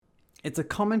It's a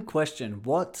common question.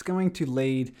 What's going to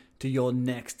lead to your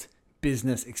next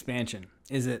business expansion?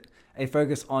 Is it a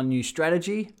focus on new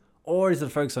strategy or is it a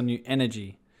focus on new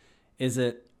energy? Is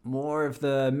it more of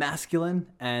the masculine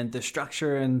and the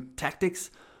structure and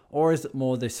tactics, or is it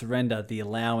more the surrender, the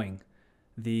allowing,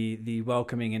 the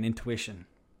welcoming and intuition?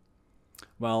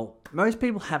 Well, most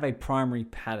people have a primary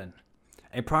pattern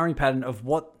of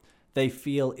what they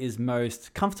feel is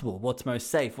most comfortable, what's most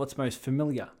safe, what's most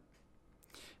familiar.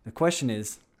 The question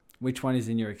is, which one is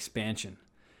in your expansion?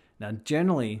 Now,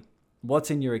 generally,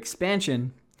 what's in your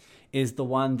expansion is the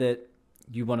one that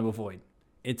you want to avoid.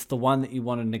 It's the one that you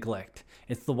want to neglect.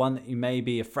 It's the one that you may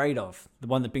be afraid of, the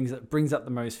one that brings up the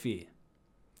most fear.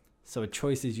 So a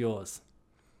choice is yours.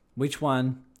 Which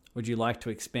one would you like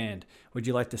to expand? Would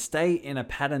you like to stay in a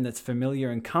pattern that's familiar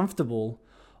and comfortable,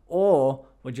 or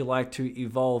would you like to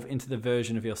evolve into the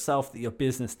version of yourself that your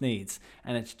business needs?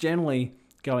 And it's generally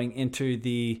going into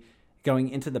the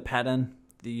pattern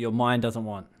that your mind doesn't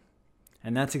want.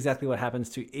 And that's exactly what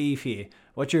happens to Eve here.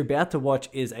 What you're about to watch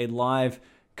is a live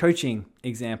coaching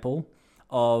example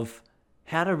of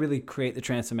how to really create the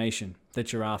transformation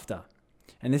that you're after.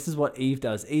 And this is what Eve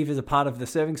does. Eve is a part of the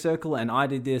Serving Circle, and I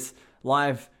did this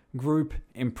live group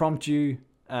impromptu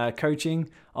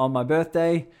coaching on my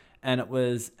birthday, and it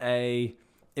was a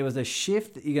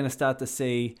shift that you're going to start to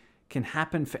see can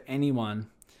happen for anyone,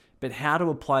 but how to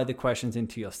apply the questions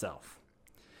into yourself.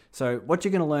 So what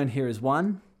you're going to learn here is,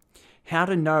 one, how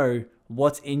to know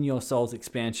what's in your soul's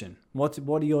expansion. What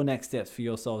are your next steps for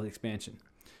your soul's expansion?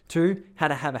 Two, how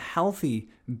to have a healthy,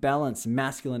 balanced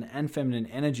masculine and feminine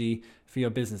energy for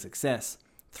your business success.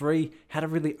 Three, how to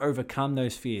really overcome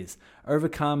those fears,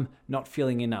 overcome not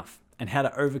feeling enough, and how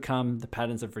to overcome the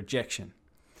patterns of rejection.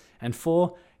 And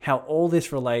four, how all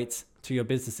this relates to your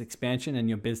business expansion and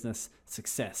your business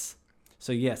success.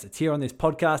 So yes, it's here on this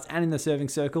podcast and in the Serving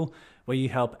Circle where you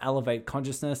help elevate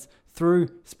consciousness through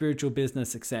spiritual business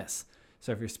success.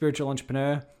 So if you're a spiritual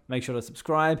entrepreneur, make sure to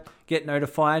subscribe, get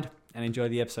notified, and enjoy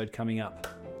the episode coming up.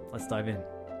 Let's dive in.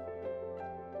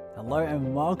 Hello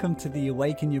and welcome to the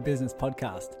Awaken Your Business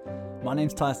podcast. My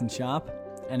name's Tyson Sharp,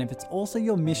 and if it's also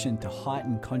your mission to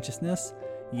heighten consciousness,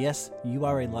 yes, you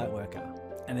are a light worker.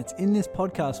 And it's in this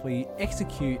podcast where you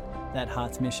execute that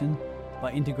heart's mission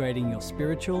by integrating your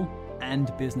spiritual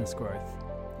and business growth.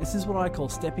 This is what I call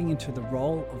stepping into the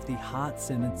role of the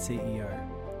heart-centered CEO.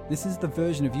 This is the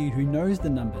version of you who knows the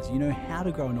numbers, you know how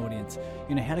to grow an audience,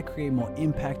 you know how to create more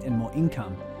impact and more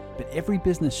income, but every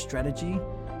business strategy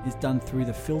is done through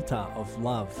the filter of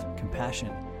love,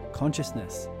 compassion,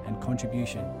 consciousness, and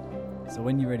contribution. So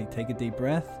when you're ready, take a deep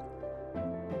breath,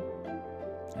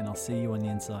 and I'll see you on the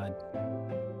inside.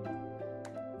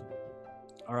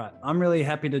 All right, I'm really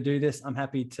happy to do this. I'm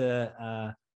happy to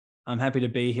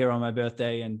be here on my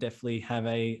birthday and definitely have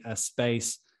a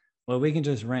space where we can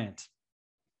just rant.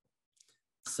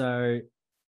 So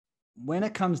when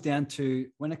it comes down to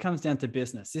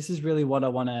business, this is really what I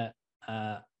want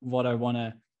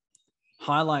to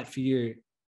highlight for you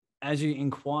as you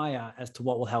inquire as to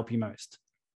what will help you most.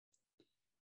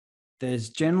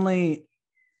 There's generally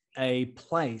a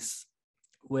place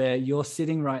where you're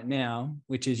sitting right now,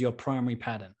 which is your primary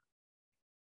pattern.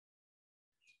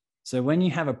 So when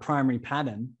you have a primary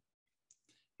pattern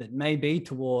that may be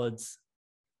towards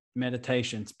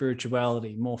meditation,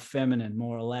 spirituality, more feminine,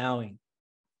 more allowing,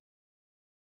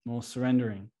 more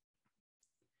surrendering,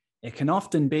 it can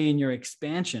often be in your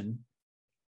expansion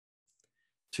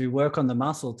to work on the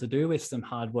muscle, to do with some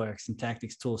hard work, some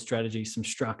tactics, tools, strategies, some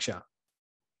structure,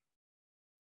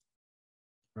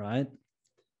 right?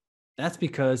 That's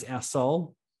because our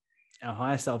soul, our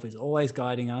higher self, is always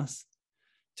guiding us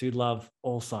to love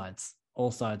all sides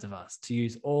of us, to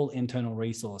use all internal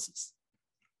resources.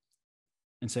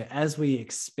 And so as we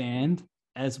expand,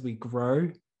 as we grow,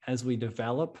 as we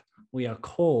develop, we are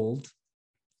called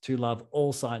to love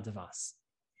all sides of us.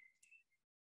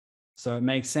 So it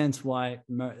makes sense why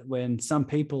when some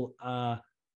people are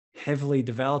heavily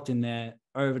developed in their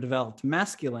overdeveloped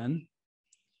masculine,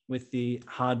 with the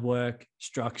hard work,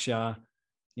 structure,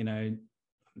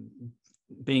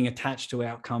 being attached to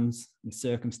outcomes and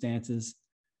circumstances,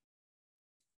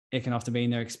 it can often be in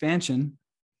their expansion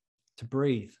to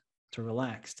breathe, to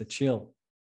relax, to chill,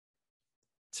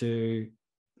 to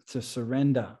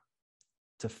surrender,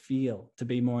 to feel, to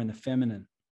be more in the feminine.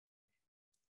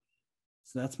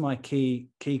 So that's my key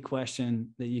question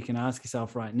that you can ask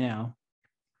yourself right now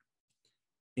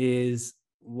is,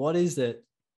 what is it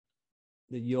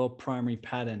that your primary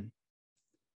pattern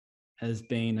has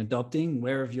been adopting?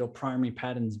 Where have your primary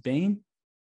patterns been?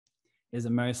 Is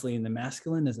it mostly in the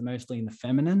masculine? Is it mostly in the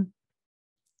feminine?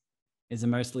 Is it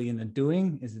mostly in the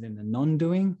doing? Is it in the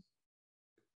non-doing?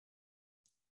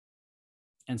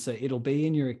 And so it'll be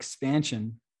in your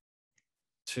expansion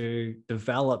to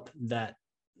develop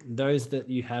those that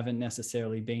you haven't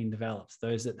necessarily been developed,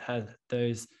 those that have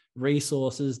those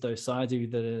resources, those sides of you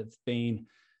that have been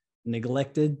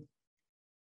neglected,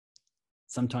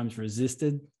 sometimes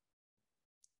resisted,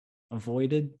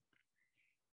 avoided,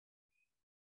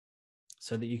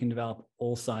 so that you can develop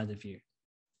all sides of you.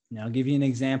 Now, I'll give you an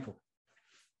example.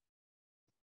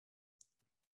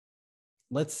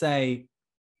 Let's say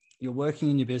you're working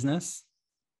in your business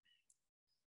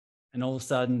and all of a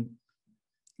sudden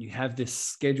you have this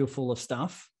schedule full of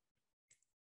stuff.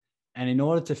 And in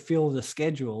order to fill the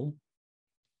schedule,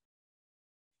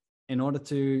 in order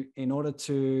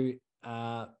to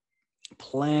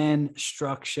plan,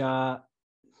 structure,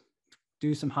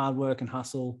 do some hard work and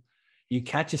hustle, you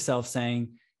catch yourself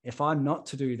saying, if I'm not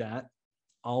to do that,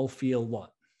 I'll feel what?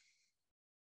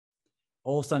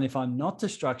 All of a sudden, if I'm not to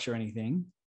structure anything,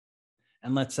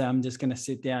 and let's say I'm just going to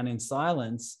sit down in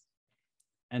silence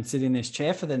and sit in this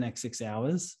chair for the next 6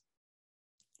 hours,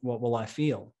 what will I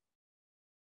feel?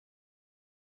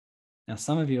 Now,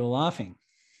 some of you are laughing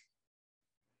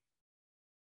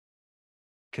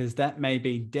because that may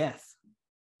be death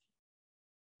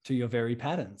to your very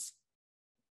patterns.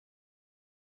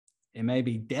 It may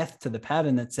be death to the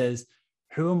pattern that says,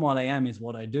 who and what I am is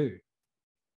what I do.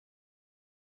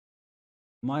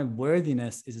 My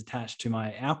worthiness is attached to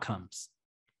my outcomes.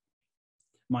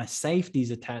 My safety is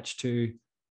attached to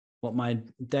what my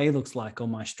day looks like, or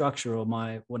my structure, or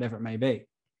my whatever it may be.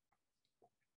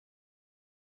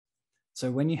 So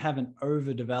when you have an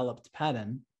overdeveloped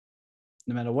pattern,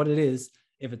 no matter what it is,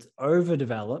 if it's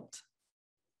overdeveloped,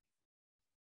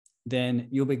 then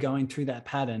you'll be going through that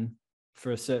pattern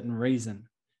for a certain reason,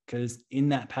 because in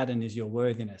that pattern is your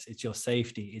worthiness, it's your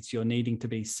safety, it's your needing to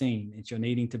be seen, it's your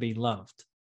needing to be loved,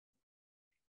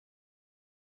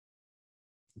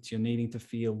 it's your needing to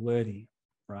feel worthy,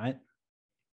 right?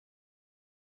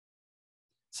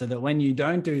 So that when you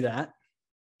don't do that,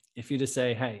 if you just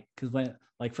say, hey, because when,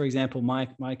 like, for example, my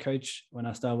coach, when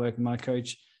I started working, my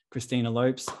coach, Christina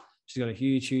Lopes, she's got a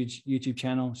huge YouTube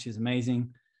channel. She's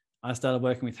amazing. I started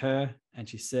working with her, and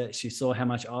she said she saw how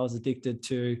much I was addicted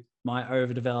to my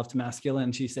overdeveloped masculine.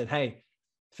 And she said, hey,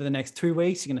 for the next 2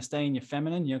 weeks, you're going to stay in your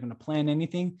feminine. You're not going to plan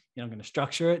anything. You're not going to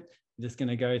structure it. You're just going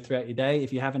to go throughout your day.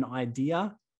 If you have an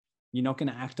idea, you're not going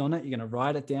to act on it. You're going to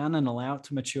write it down and allow it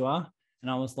to mature.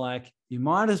 And I was like, you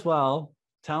might as well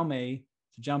tell me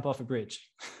to jump off a bridge.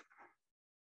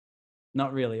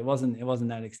 Not really. It wasn't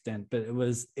that extent, but it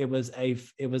was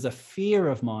a fear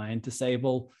of mine to say,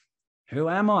 well, who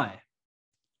am I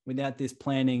without this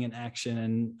planning and action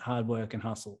and hard work and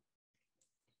hustle?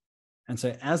 And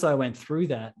so as I went through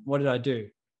that, what did I do?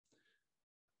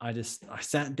 I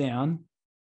sat down,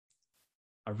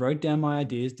 I wrote down my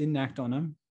ideas, didn't act on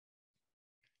them.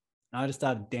 And I just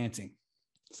started dancing.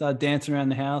 Started dancing around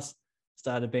the house,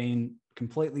 started being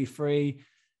completely free,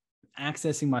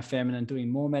 accessing my feminine, doing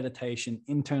more meditation,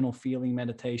 internal feeling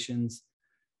meditations.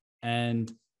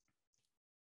 And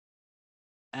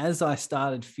as I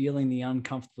started feeling the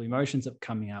uncomfortable emotions that were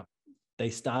coming up, they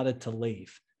started to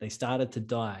leave. They started to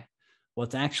die.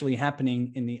 What's actually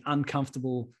happening in the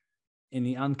uncomfortable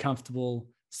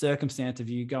circumstance of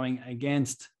you going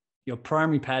against your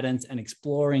primary patterns and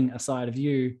exploring a side of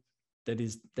you that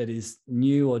is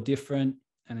new or different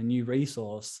and a new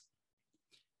resource,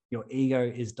 your ego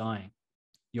is dying.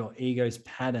 Your ego's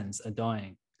patterns are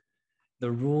dying.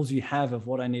 The rules you have of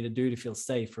what I need to do to feel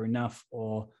safe or enough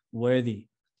or worthy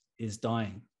is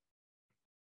dying.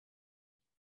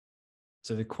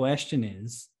 So the question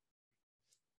is,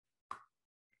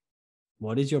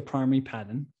 what is your primary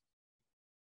pattern?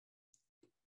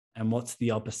 And what's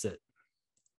the opposite?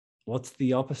 What's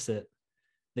the opposite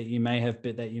that you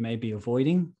may be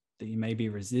avoiding, that you may be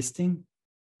resisting,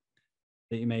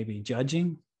 that you may be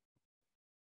judging?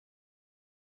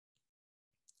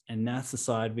 And that's the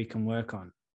side we can work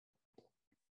on.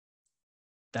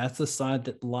 That's the side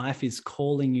that life is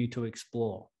calling you to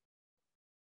explore.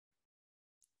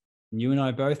 And you and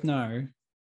I both know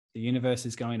the universe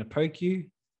is going to poke you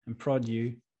and prod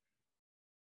you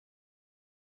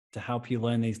to help you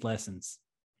learn these lessons.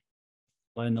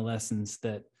 Learn the lessons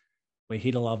that we're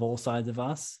here to love all sides of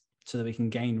us so that we can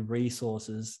gain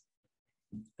resources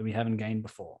that we haven't gained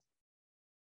before.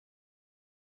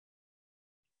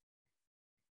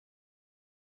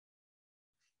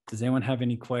 Does anyone have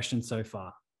any questions so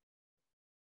far?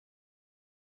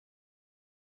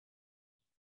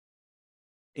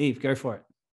 Eve, go for it.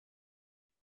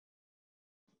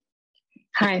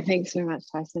 Hi, thanks so much,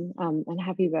 Tyson, and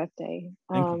happy birthday.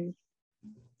 Thank you.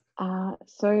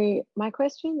 So my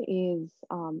question is,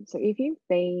 so if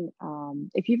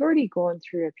you've already gone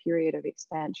through a period of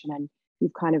expansion and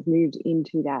you've kind of moved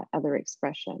into that other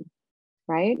expression,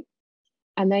 right?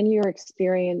 And then you're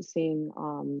experiencing,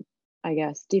 I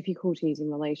guess, difficulties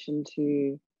in relation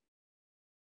to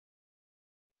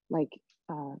like,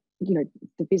 the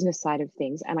business side of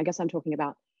things. And I guess I'm talking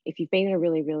about if you've been in a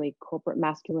really, really corporate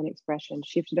masculine expression,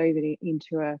 shifted over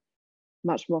into a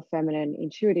much more feminine,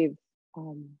 intuitive,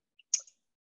 um,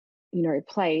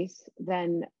 place,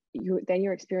 then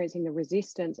you're experiencing the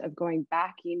resistance of going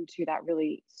back into that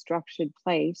really structured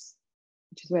place,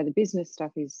 which is where the business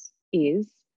stuff is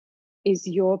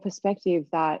your perspective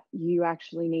that you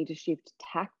actually need to shift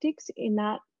tactics in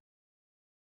that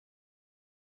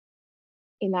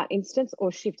instance,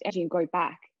 or shift energy and go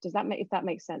back? Does that make, if that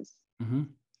makes sense? Mm-hmm.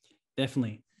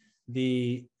 Definitely.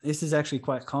 This is actually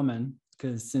quite common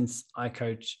because since I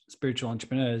coach spiritual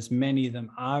entrepreneurs, many of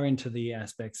them are into the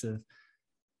aspects of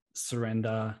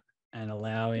surrender and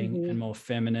allowing and more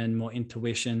feminine, more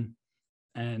intuition.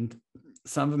 And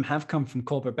some of them have come from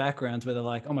corporate backgrounds where they're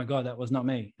like, oh my God, that was not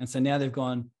me. And so now they've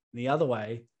gone the other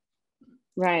way,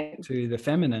 right, to the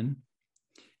feminine.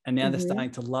 And now they're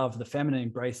starting to love the feminine,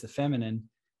 embrace the feminine.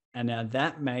 And now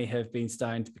that may have been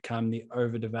starting to become the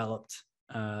overdeveloped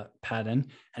pattern.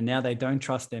 And now they don't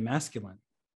trust their masculine.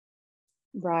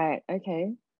 Right.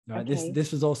 Okay. Right. Okay.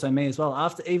 This was also me as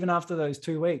well. Even after those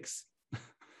 2 weeks,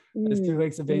 those 2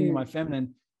 weeks of being in my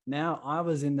feminine, now I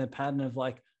was in the pattern of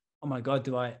like, oh my God,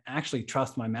 do I actually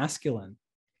trust my masculine?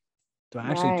 Do I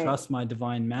actually trust my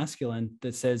divine masculine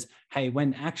that says, hey,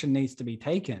 when action needs to be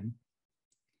taken,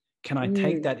 can I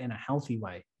take that in a healthy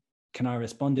way? Can I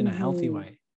respond in a healthy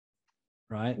way?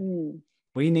 Right?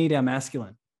 We need our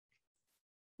masculine.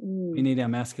 We need our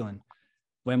masculine.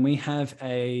 When we have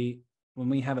a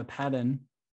pattern,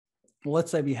 well,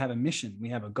 let's say we have a mission, we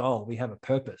have a goal, we have a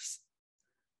purpose.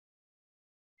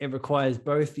 It requires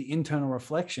both the internal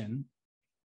reflection.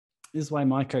 This is the way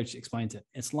my coach explains it.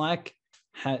 It's like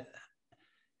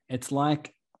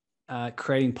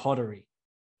creating pottery.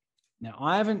 Now,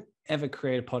 I haven't ever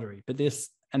created pottery, but this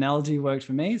analogy worked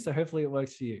for me, so hopefully it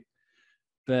works for you.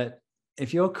 But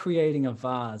if you're creating a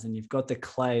vase and you've got the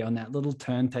clay on that little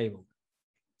turntable,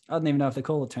 I don't even know if they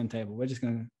call it turntable. We're just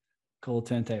going to call it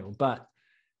turntable. But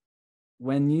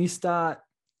when you start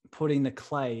putting the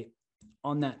clay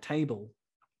on that table,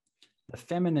 the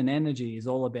feminine energy is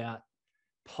all about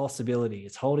possibility.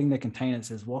 It's holding the container that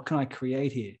says, what can I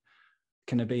create here?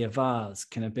 Can it be a vase?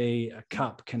 Can it be a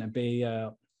cup? Can it be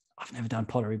I've never done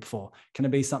pottery before. Can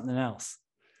it be something else?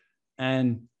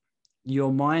 And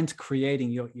your mind's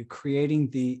creating, you're creating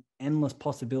the endless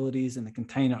possibilities in the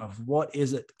container of what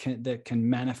is it that can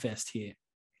manifest here,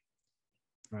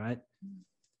 right?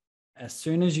 As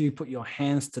soon as you put your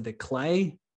hands to the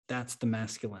clay, that's the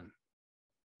masculine.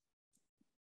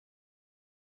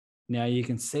 Now you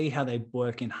can see how they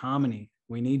work in harmony.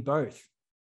 We need both.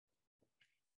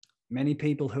 Many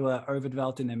people who are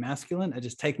overdeveloped in their masculine are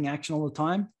just taking action all the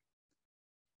time,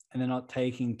 and they're not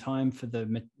taking time for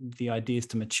the ideas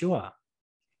to mature,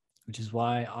 which is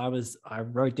why I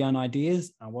wrote down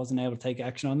ideas. I wasn't able to take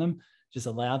action on them, just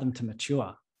allow them to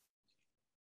mature.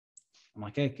 I'm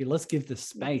like, okay, let's give the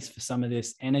space for some of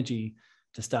this energy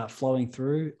to start flowing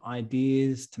through,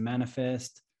 ideas to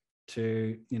manifest,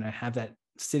 to, have that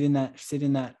sit in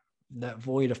that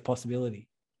void of possibility.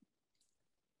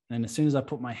 And as soon as I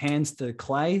put my hands to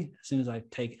clay, as soon as I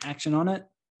take action on it,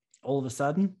 all of a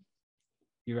sudden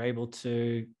you're able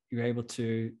to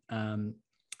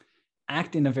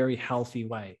act in a very healthy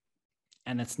way.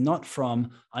 And it's not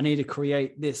from, I need to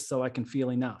create this so I can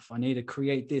feel enough. I need to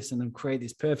create this and then create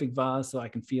this perfect vase so I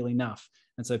can feel enough.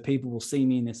 And so people will see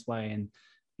me in this way and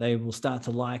they will start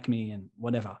to like me and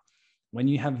whatever. When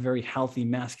you have a very healthy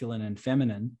masculine and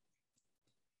feminine,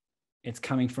 it's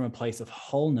coming from a place of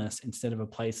wholeness instead of a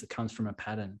place that comes from a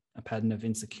pattern of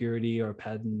insecurity or a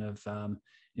pattern of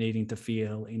needing to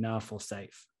feel enough or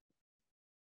safe.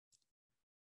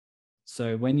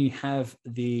 So when you have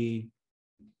the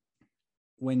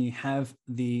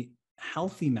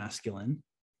healthy masculine,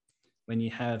 when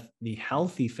you have the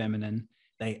healthy feminine,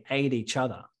 they aid each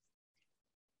other.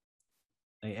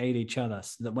 They aid each other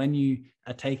so that when you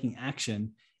are taking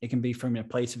action, it can be from a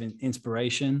place of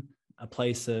inspiration, a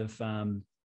place of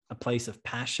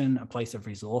passion, a place of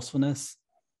resourcefulness,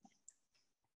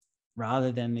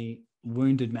 rather than the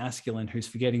wounded masculine who's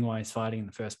forgetting why he's fighting in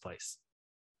the first place.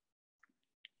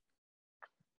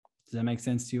 Does that make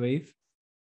sense to you, Eve?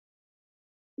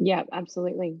 Yeah,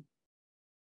 absolutely.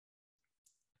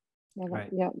 Right.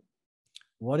 Yeah.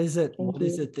 What is it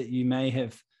that you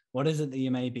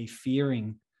may be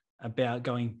fearing about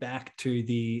going back to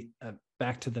the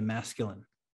masculine?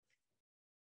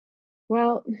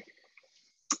 Well,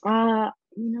 I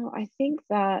think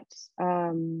that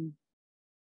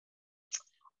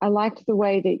I liked the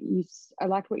way that I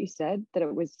liked what you said, that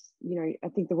it was, I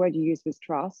think the word you used was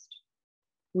trust,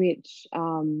 which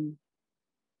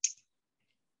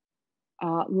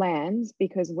lands,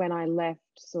 because when I left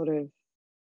sort of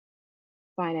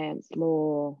finance,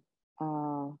 law,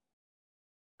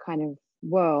 kind of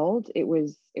world, I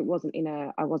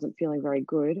wasn't feeling very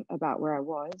good about where I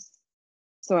was.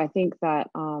 So I think that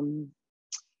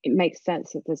it makes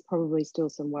sense that there's probably still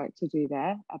some work to do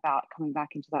there about coming back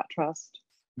into that trust.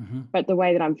 Mm-hmm. But the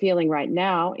way that I'm feeling right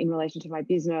now in relation to my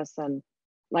business, and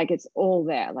like, it's all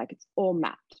there, like it's all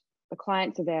mapped. The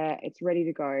clients are there, it's ready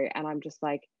to go. And I'm just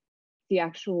like, the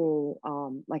actual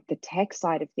like the tech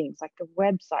side of things, like the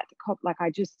website, like I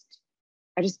just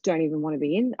don't even want to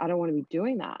be in. I don't want to be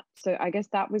doing that. So I guess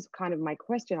that was kind of my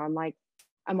question. I'm like,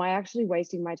 am I actually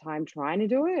wasting my time trying to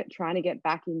do it, trying to get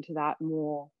back into that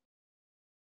more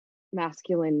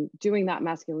masculine, doing that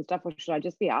masculine stuff, or should I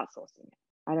just be outsourcing it?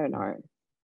 I don't know.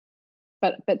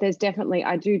 But there's definitely,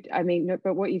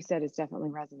 but what you've said has definitely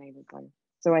resonated though.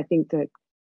 So I think that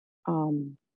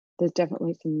there's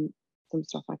definitely some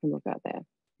stuff I can look at there.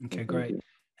 Okay, great.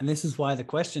 And this is why the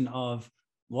question of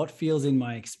what feels in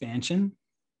my expansion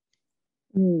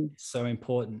is so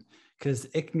important, because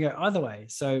it can go either way.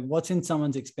 So what's in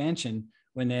someone's expansion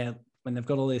when they've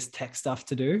got all this tech stuff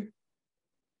to do,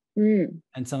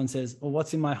 and someone says, well,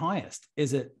 what's in my highest?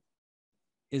 Is it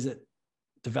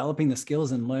developing the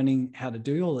skills and learning how to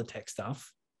do all the tech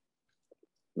stuff?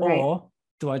 Right. Or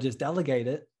do I just delegate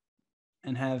it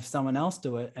and have someone else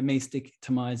do it and me stick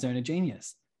to my zone of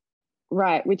genius?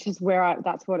 Right, which is where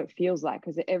that's what it feels like,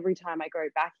 because every time I go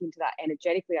back into that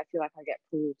energetically, I feel like I get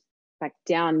pulled back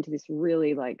down into this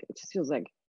really, like, it just feels like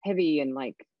heavy and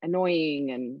like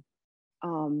annoying.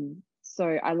 And so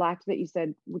I liked that you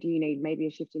said, do you need maybe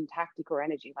a shift in tactic or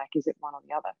energy? Like, is it one or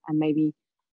the other? And maybe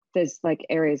there's like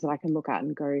areas that I can look at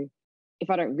and go, if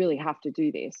I don't really have to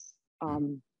do this,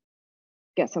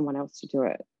 get someone else to do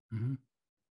it. Mm-hmm.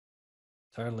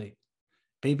 Totally.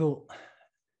 People,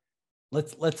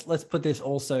 let's put this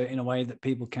also in a way that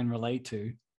people can relate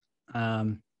to,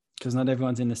 because not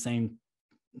everyone's in the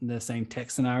same tech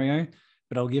scenario.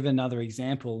 But I'll give another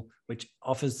example which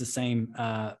offers the same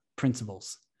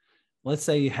principles. Let's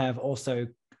say you have also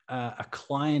a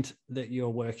client that you're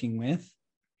working with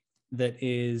that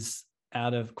is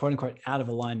out of, quote unquote, out of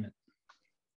alignment.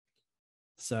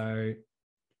 So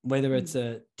whether it's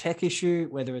a tech issue,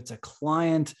 whether it's a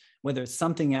client, whether it's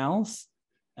something else,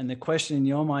 and the question in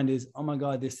your mind is, oh my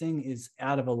God, this thing is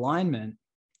out of alignment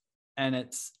and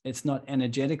it's not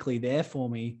energetically there for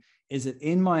me. Is it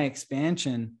in my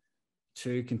expansion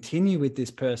to continue with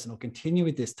this person or continue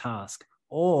with this task?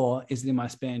 Or is it in my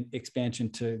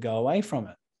expansion to go away from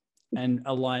it and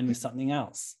align with something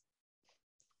else?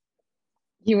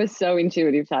 You were so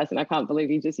intuitive, Tyson. I can't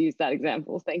believe you just used that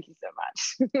example. Thank you so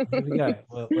much. Here we go.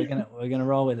 Well, we're gonna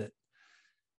roll with it.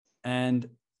 And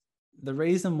the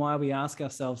reason why we ask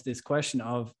ourselves this question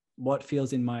of what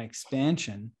feels in my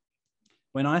expansion,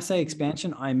 when I say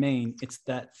expansion, I mean it's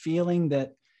that feeling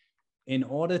that in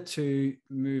order to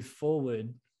move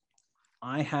forward,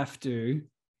 I have to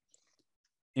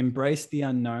embrace the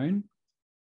unknown.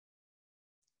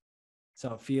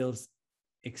 So it feels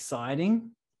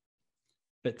exciting,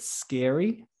 but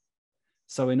scary.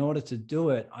 So in order to do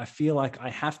it, I feel like I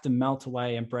have to melt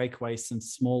away and break away some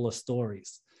smaller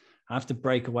stories. I have to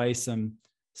break away some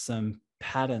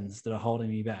patterns that are holding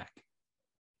me back.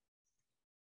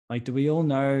 Like, do we all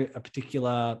know a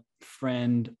particular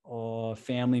friend or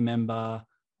family member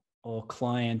or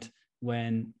client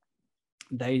when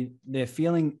they're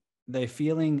feeling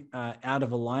out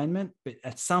of alignment, but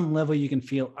at some level you can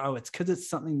feel, oh, it's because it's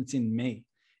something that's in me.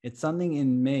 It's something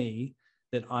in me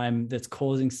that's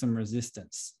causing some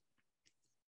resistance.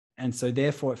 And so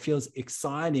therefore it feels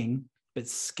exciting, but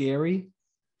scary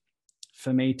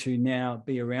for me to now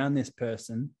be around this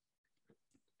person,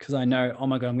 because I know, oh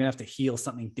my God, I'm going to have to heal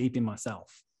something deep in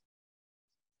myself.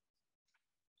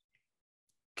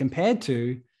 Compared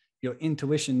to your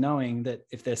intuition knowing that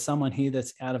if there's someone here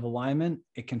that's out of alignment,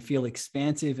 it can feel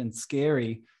expansive and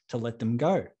scary to let them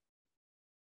go.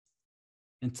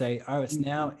 And say, oh,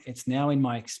 it's now in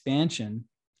my expansion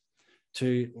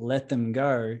to let them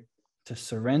go, to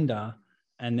surrender,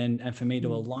 and for me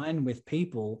to align with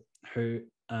people who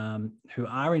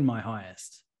are in my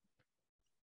highest.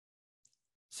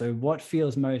 So what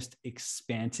feels most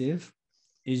expansive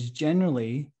is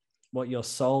generally what your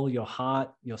soul, your heart,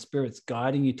 your spirit's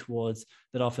guiding you towards,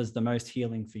 that offers the most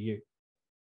healing for you.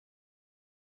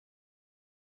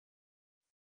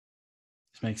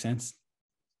 Makes sense.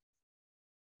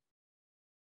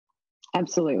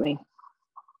 Absolutely.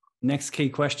 Next key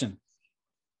question.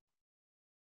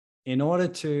 In order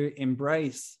to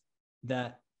embrace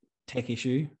that tech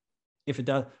issue, if it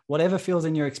does, whatever feels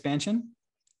in your expansion,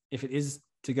 if it is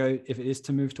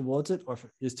to move towards it, or if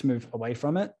it is to move away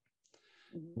from it,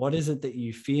 what is it that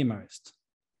you fear most?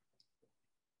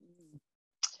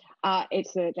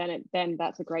 Then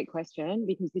that's a great question,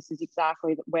 because this is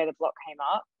exactly where the block came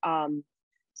up.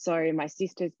 So my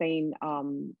sister's been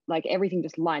like, everything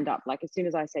just lined up. Like as soon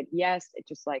as I said yes, it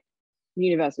just like, the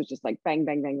universe was just like bang,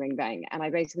 bang, bang, bang, bang. And I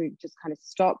basically just kind of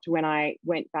stopped when I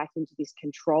went back into this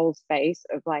control space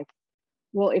of like,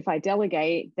 well, if I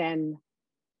delegate, then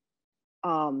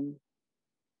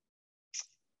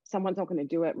someone's not going to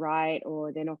do it right, or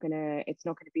it's not going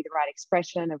to be the right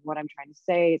expression of what I'm trying to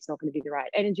say. It's not going to be the right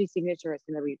energy signature. It's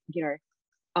going to be,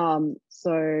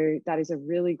 so that is a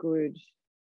really good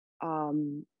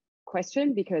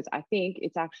question, because I think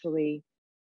it's actually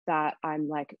that I'm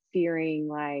like fearing,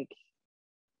 like,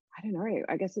 I don't know,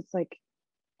 I guess it's like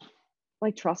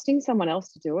trusting someone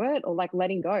else to do it, or like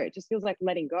letting go. It just feels like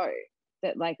letting go.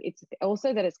 That like, it's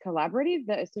also that it's collaborative,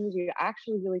 that as soon as you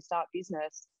actually really start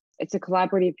business, it's a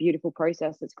collaborative, beautiful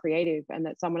process that's creative, and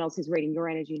that someone else is reading your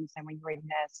energy in the same way you're reading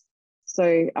theirs.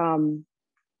 So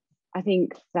I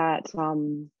think that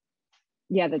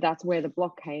that's where the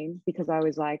block came, because I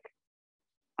was like,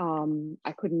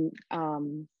 I couldn't, I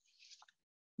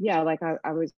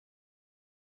was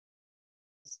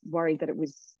worried that it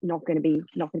was not going to be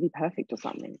perfect or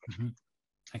something. Mm-hmm.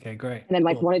 Okay, great. And then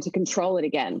wanted to control it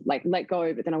again, like let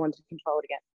go, but then I wanted to control it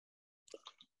again.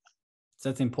 So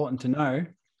it's important to know.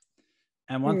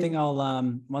 And one thing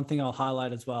I'll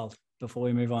highlight as well before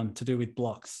we move on, to do with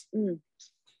blocks. A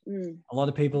lot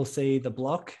of people see the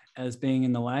block as being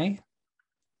in the way.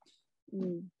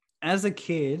 As a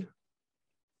kid,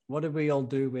 what did we all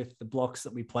do with the blocks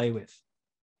that we play with?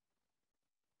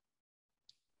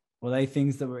 Were they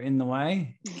things that were in the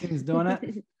way? Kim's doing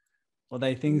it. Were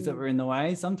they things that were in the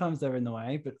way? Sometimes they're in the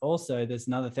way, but also there's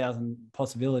another 1,000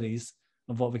 possibilities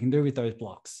of what we can do with those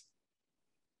blocks.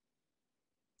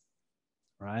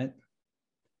 Right?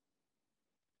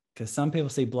 Because some people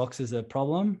see blocks as a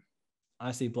problem.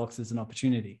 I see blocks as an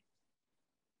opportunity.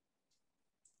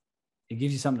 It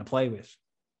gives you something to play with.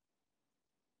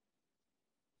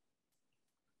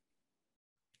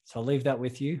 So I'll leave that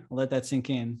with you. I'll let that sink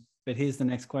in. But here's the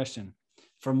next question.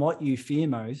 From what you fear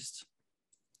most,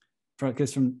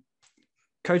 because from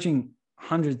coaching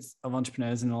hundreds of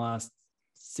entrepreneurs in the last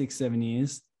 6-7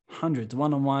 years, hundreds,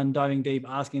 one-on-one, diving deep,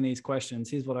 asking these questions,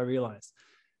 here's what I realized.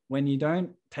 When you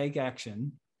don't take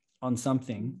action on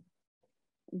something,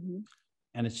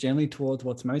 and it's generally towards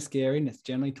what's most scary, and it's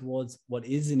generally towards what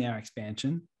is in our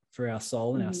expansion for our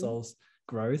soul and our soul's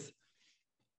growth,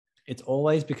 it's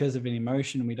always because of an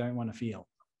emotion we don't want to feel.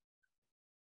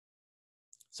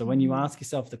 So when you ask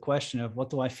yourself the question of what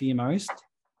do I fear most?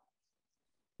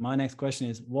 My next question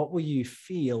is, what will you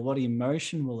feel? What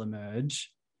emotion will emerge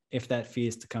if that fear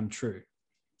is to come true?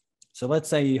 So let's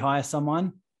say you hire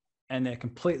someone and they're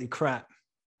completely crap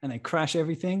and they crash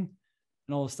everything,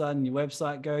 and all of a sudden your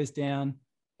website goes down.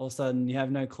 All of a sudden you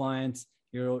have no clients,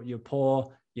 you're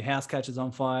poor, your house catches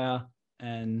on fire,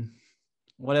 and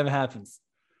whatever happens,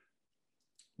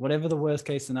 whatever the worst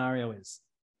case scenario is,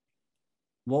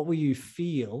 what will you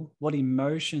feel? What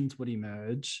emotions would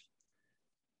emerge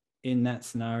in that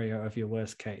scenario of your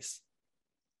worst case?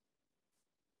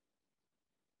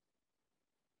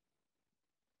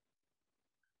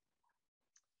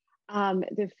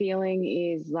 The feeling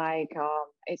is like,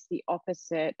 it's the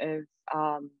opposite of,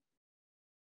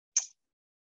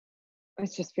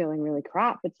 it's just feeling really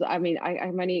crap. I'm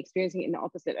only experiencing it in the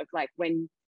opposite of like when,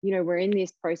 we're in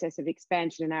this process of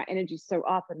expansion and our energy's so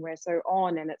up and we're so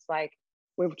on, and it's like,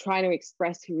 we're trying to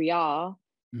express who we are.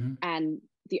 And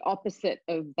the opposite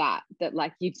of that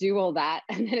like you do all that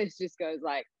and then it just goes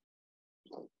like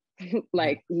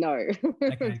no.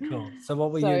 Okay, cool. So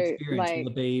what will you experience?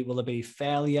 Will it be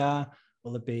failure?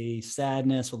 Will it be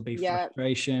sadness? Will it be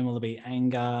frustration? Will it be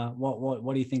anger?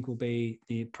 What do you think will be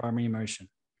the primary emotion?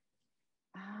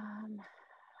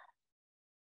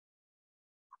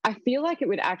 I feel like it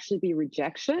would actually be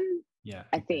rejection. Yeah.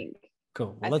 I think.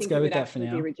 Cool. Well, let's go with that for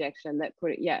now. Be rejection that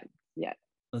put it. Yeah.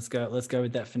 Let's go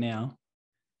with that for now,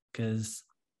 because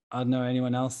I don't know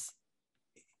anyone else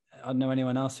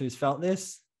who's felt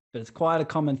this, but it's quite a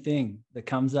common thing that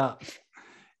comes up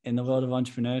in the world of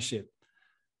entrepreneurship.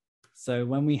 So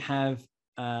when we have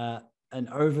an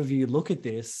overview look at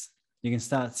this, you can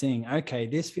start seeing, okay,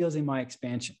 this feels in my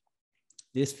expansion.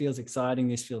 This feels exciting.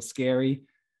 This feels scary.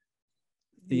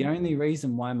 the only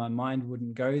reason why my mind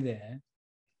wouldn't go there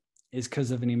is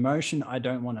because of an emotion I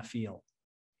don't want to feel.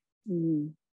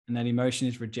 Mm. And that emotion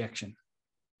is rejection.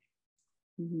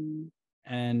 Mm-hmm.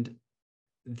 And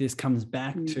this comes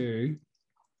back to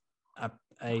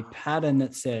a pattern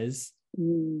that says,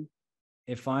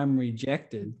 if I'm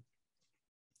rejected,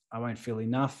 I won't feel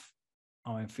enough.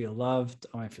 I won't feel loved.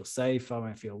 I won't feel safe. I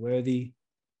won't feel worthy.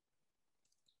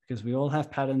 Because we all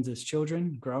have patterns as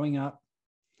children growing up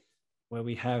where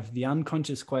we have the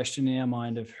unconscious question in our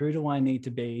mind of who do I need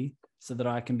to be so that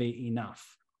I can be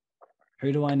enough?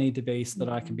 Who do I need to be so that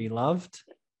I can be loved?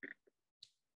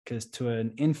 Because to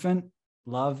an infant,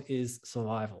 love is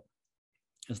survival.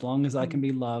 As long as I can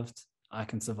be loved, I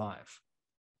can survive.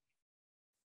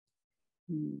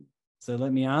 So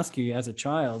let me ask you, as a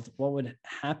child, what would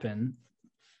happen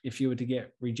if you were to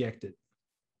get rejected?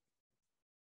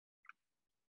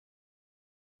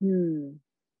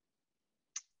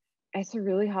 It's a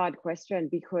really hard question,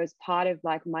 because part of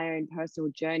like my own personal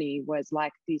journey was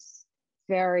like this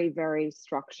very, very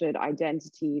structured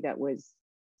identity that was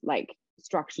like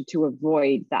structured to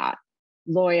avoid that.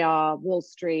 Lawyer, Wall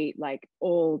Street, like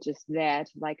all just there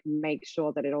to like make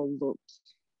sure that it all looked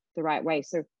the right way.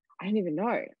 So I don't even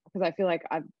know, because I feel like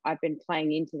I've been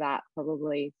playing into that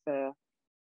probably for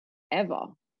ever,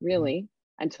 really,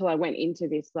 until I went into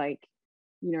this like,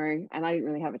 you know, and I didn't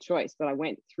really have a choice, but I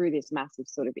went through this massive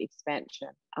sort of expansion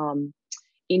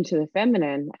into the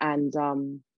feminine. And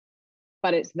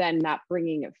but it's then that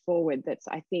bringing it forward that's,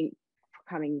 I think,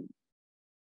 bringing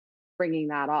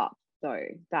that up though,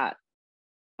 that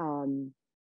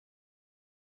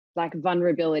like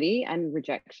vulnerability and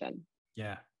rejection.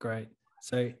 Yeah, great.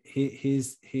 So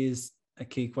here's a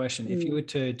key question. If you were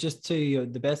to, just to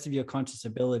the best of your conscious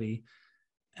ability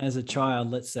as a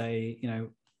child, let's say, you know,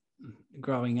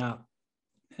 growing up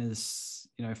as,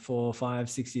 you know, 4, 5,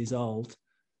 6 years old,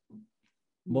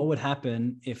 what would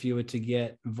happen if you were to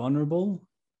get vulnerable,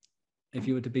 if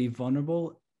you were to be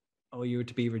vulnerable, or you were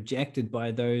to be rejected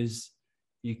by those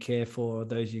you care for,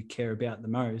 those you care about the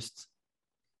most?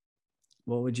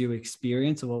 What would you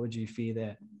experience, or what would you fear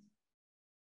there?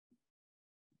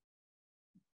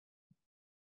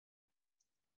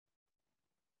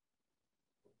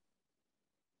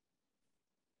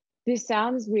 This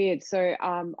sounds weird. So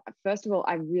first of all,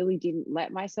 I really didn't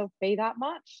let myself be that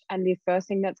much. And the first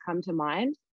thing that's come to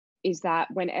mind is that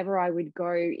whenever I would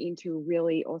go into a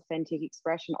really authentic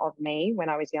expression of me when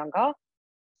I was younger,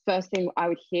 first thing I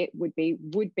would hit would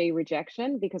be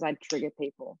rejection, because I'd trigger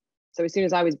people. So as soon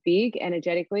as I was big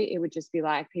energetically, it would just be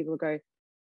like people would go,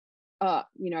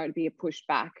 you know, it'd be a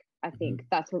pushback. I think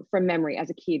that's what, from memory as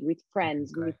a kid, with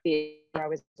friends, with fear, I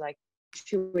was like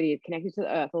intuitive, connected to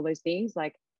the earth, all those things.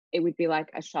 Like it would be like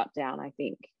a shutdown, I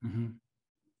think.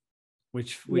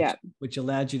 Which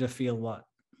allowed you to feel what?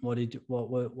 What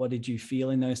did you feel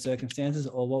in those circumstances,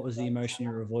 or what was the emotion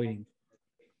you were avoiding?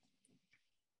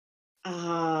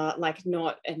 Like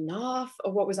not enough,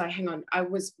 or what was I? Hang on.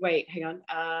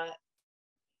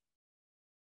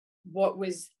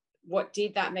 What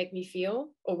did that make me feel,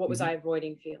 or what was I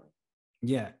avoiding feeling?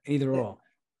 Yeah, either or.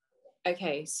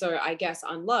 Okay, so I guess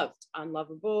unloved,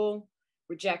 unlovable,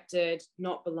 rejected,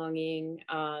 not belonging.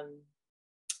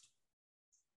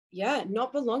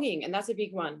 Not belonging. And that's a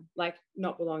big one. Like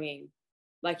not belonging.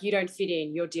 Like you don't fit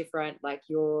in, you're different, like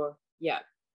you're,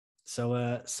 So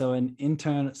an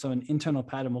internal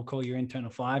pattern, we'll call your internal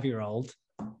 5-year-old.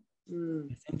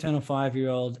 This internal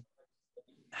 5-year-old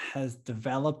has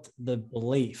developed the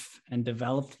belief and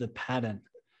developed the pattern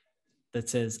that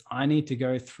says, I need to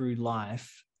go through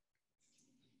life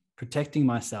protecting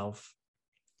myself,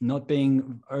 not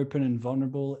being open and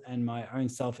vulnerable and my own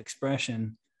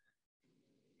self-expression,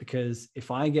 because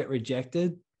if I get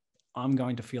rejected, I'm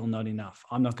going to feel not enough.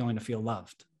 I'm not going to feel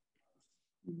loved.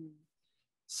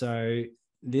 So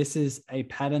this is a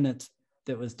pattern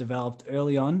that was developed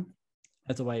early on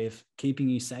as a way of keeping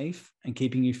you safe and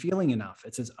keeping you feeling enough.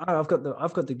 It says, oh, I've got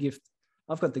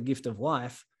the gift of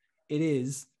life. It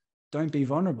is, don't be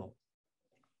vulnerable.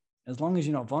 As long as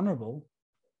you're not vulnerable,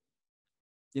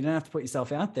 you don't have to put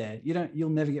yourself out there. You'll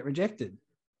never get rejected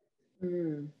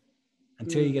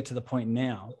until you get to the point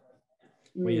now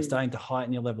where you're starting to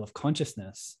heighten your level of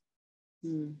consciousness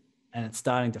and it's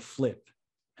starting to flip.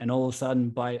 And all of a sudden,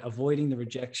 by avoiding the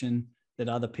rejection that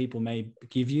other people may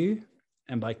give you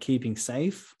and by keeping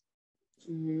safe,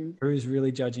 who's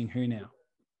really judging who now?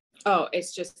 Oh,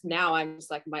 it's just now I'm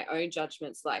just like my own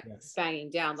judgments, like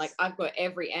banging down. Like I've got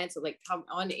every answer. Like, come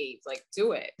on, Eve, like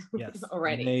do it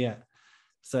already. Yeah.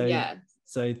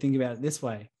 So think about it this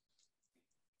way.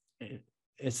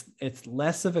 It's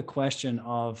less of a question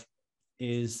of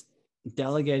is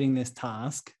delegating this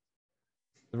task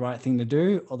the right thing to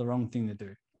do or the wrong thing to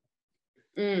do.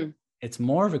 It's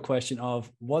more of a question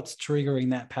of what's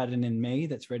triggering that pattern in me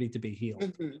that's ready to be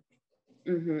healed.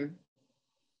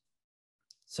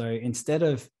 So instead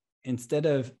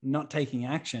of not taking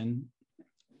action,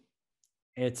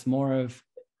 it's more of,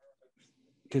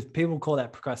 because people call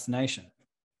that procrastination.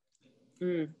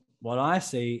 What I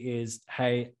see is,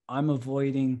 hey, I'm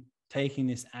avoiding taking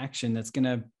this action that's going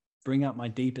to bring up my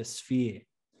deepest fear.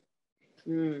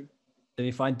 That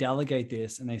if I delegate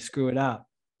this and they screw it up,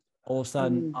 all of a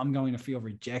sudden I'm going to feel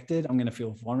rejected. I'm going to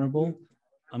feel vulnerable.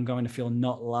 I'm going to feel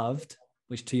not loved,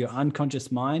 which to your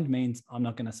unconscious mind means I'm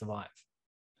not going to survive.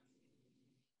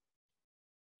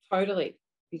 Totally.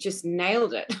 You just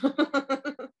nailed it.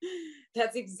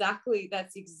 That's exactly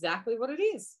what it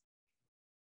is.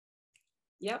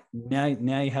 Yep.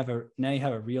 Now you have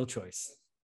a real choice.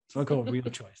 It's what I call a real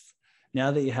choice.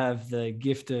 Now that you have the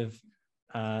gift of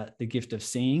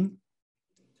seeing,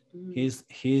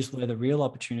 here's where the real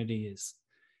opportunity is.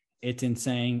 It's in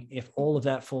saying, if all of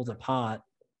that falls apart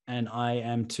and I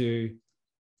am to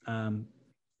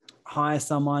hire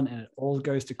someone and it all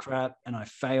goes to crap and I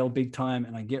fail big time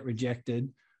and I get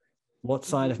rejected, what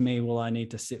side of me will I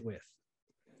need to sit with?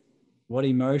 What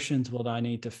emotions will I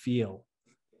need to feel?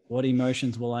 What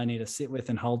emotions will I need to sit with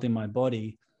and hold in my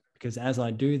body? Because as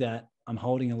I do that, I'm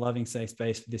holding a loving, safe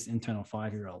space for this internal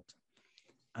 5-year-old.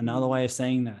 Another way of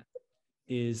saying that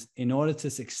is, in order to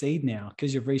succeed now,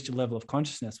 because you've reached a level of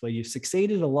consciousness where you've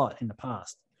succeeded a lot in the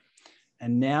past,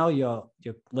 and now your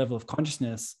level of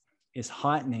consciousness is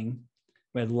heightening,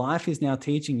 where life is now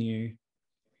teaching you,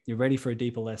 you're ready for a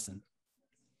deeper lesson.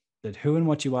 That who and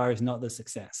what you are is not the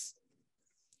success.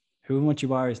 Who and what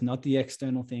you are is not the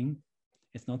external thing.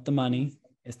 It's not the money.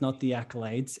 It's not the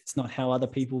accolades. It's not how other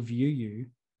people view you.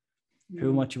 Who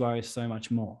and what you are is so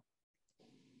much more.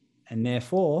 And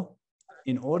therefore,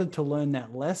 in order to learn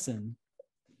that lesson,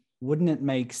 wouldn't it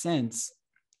make sense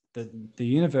that the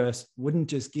universe wouldn't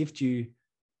just gift you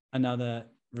another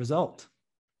result?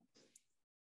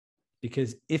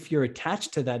 Because if you're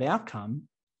attached to that outcome,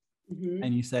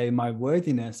 and you say, my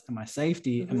worthiness and my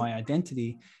safety and my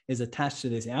identity is attached to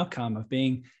this outcome of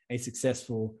being a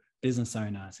successful business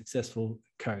owner, successful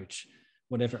coach,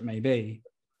 whatever it may be,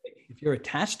 if you're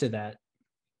attached to that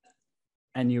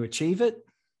and you achieve it,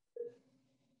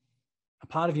 a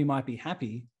part of you might be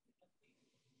happy,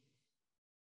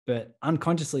 but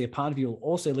unconsciously, a part of you will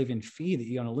also live in fear that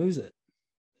you're going to lose it.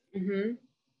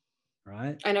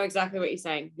 Right? I know exactly what you're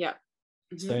saying. Yeah.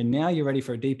 So now you're ready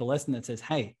for a deeper lesson that says,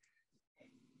 hey,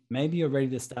 maybe you're ready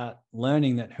to start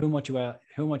learning that who and what you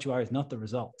are is not the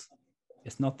result.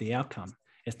 It's not the outcome.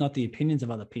 It's not the opinions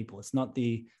of other people. It's not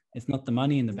the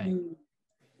money in the bank.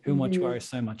 Who and what you are is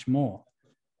so much more.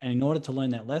 And in order to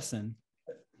learn that lesson,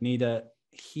 you need to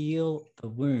heal the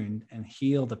wound and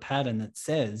heal the pattern that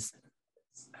says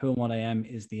who and what I am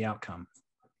is the outcome.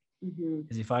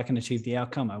 Because if I can achieve the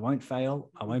outcome, I won't fail.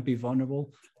 I won't be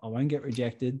vulnerable. I won't get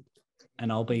rejected,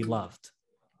 and I'll be loved.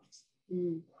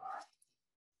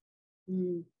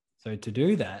 So to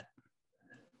do that,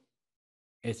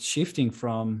 it's shifting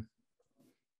from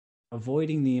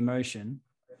avoiding the emotion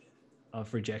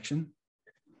of rejection.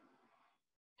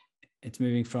 It's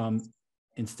moving from,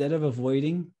 instead of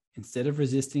avoiding, instead of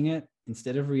resisting it,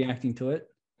 instead of reacting to it,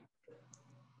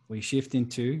 we shift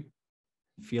into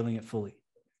feeling it fully.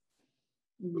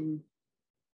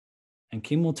 And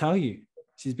Kim will tell you,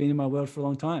 she's been in my world for a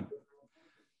long time.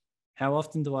 How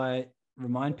often do I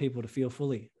remind people to feel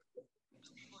fully?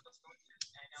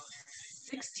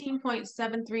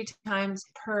 16.73 times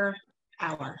per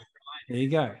hour. There you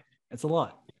go. It's a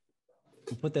lot.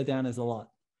 We'll put that down as a lot.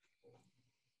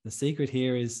 The secret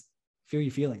here is feel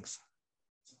your feelings.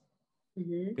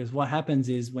 Because what happens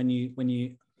is when you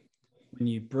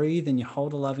breathe and you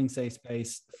hold a loving, safe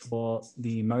space for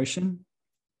the emotion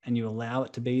and you allow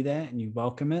it to be there and you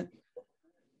welcome it,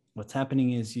 what's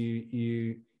happening is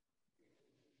you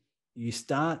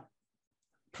start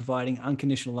providing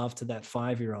unconditional love to that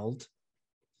 5-year-old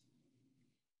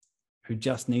who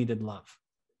just needed love.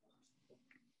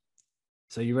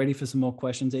 So you ready for some more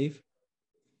questions, Eve?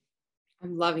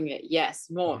 I'm loving it. Yes,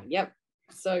 more. Yep.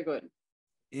 So good.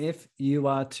 If you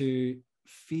are to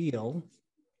feel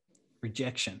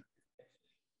rejection,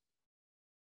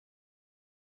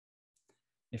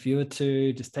 if you were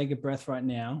to just take a breath right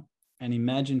now and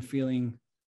imagine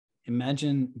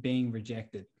being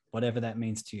rejected, whatever that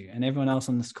means to you, and everyone else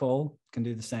on this call can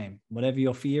do the same. Whatever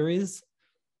your fear is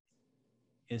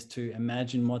to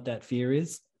imagine what that fear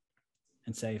is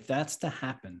and say, if that's to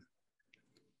happen,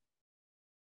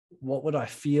 what would I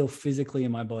feel physically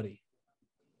in my body?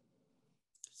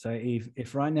 So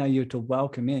if right now you're to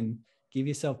welcome in, give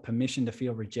yourself permission to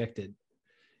feel rejected.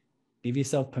 Give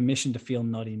yourself permission to feel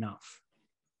not enough.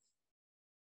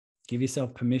 Give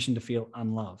yourself permission to feel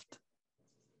unloved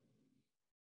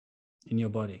in your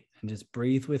body, and just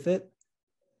breathe with it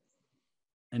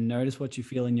and notice what you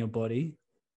feel in your body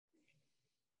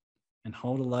and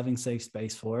hold a loving, safe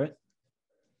space for it.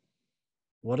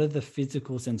 What are the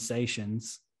physical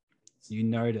sensations you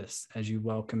notice as you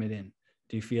welcome it in?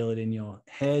 Do you feel it in your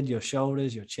head, your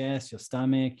shoulders, your chest, your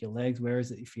stomach, your legs? Where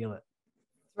is it you feel it?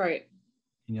 Throat.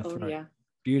 In your throat. Yeah.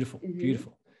 Beautiful, Mm-hmm.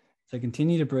 beautiful. So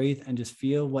continue to breathe and just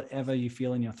feel whatever you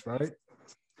feel in your throat.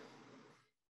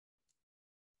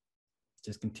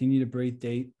 Just continue to breathe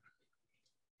deep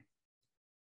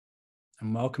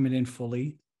and welcome it in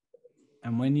fully.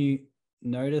 And when you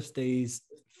notice these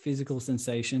physical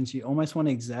sensations, you almost want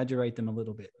to exaggerate them a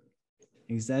little bit.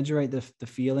 Exaggerate the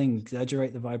feeling,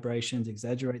 exaggerate the vibrations,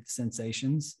 exaggerate the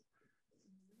sensations,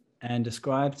 and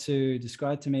describe to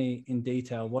me in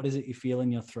detail, what is it you feel in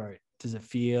your throat? Does it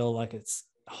feel like it's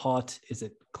hot? Is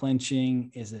it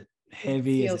clenching? Is it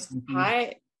heavy? It feels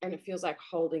tight, and it feels like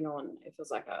holding on. It feels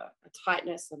like a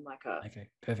tightness and like a... Okay,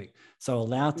 perfect. So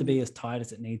allow it to be as tight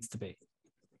as it needs to be.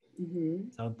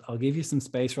 Mm-hmm. So I'll give you some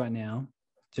space right now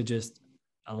to just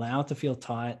allow it to feel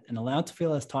tight and allow it to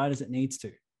feel as tight as it needs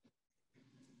to.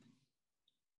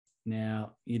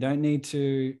 Now, you don't need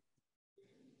to,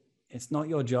 it's not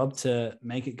your job to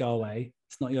make it go away.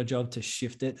 It's not your job to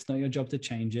shift it. It's not your job to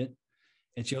change it.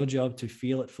 It's your job to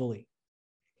feel it fully.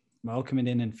 Welcome it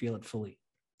in and feel it fully.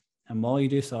 And while you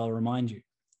do so, I'll remind you,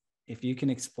 if you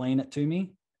can explain it to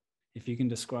me, if you can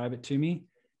describe it to me,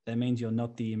 that means you're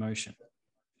not the emotion.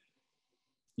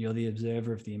 You're the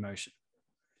observer of the emotion.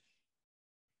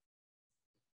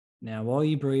 Now, while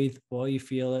you breathe, while you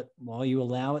feel it, while you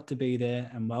allow it to be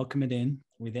there and welcome it in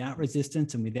without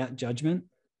resistance and without judgment,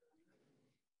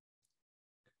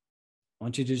 I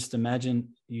want you to just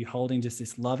imagine you holding just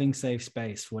this loving, safe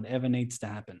space for whatever needs to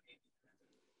happen.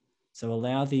 So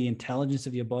allow the intelligence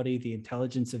of your body, the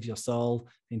intelligence of your soul,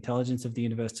 the intelligence of the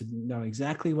universe to know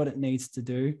exactly what it needs to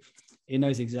do. It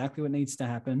knows exactly what needs to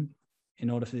happen in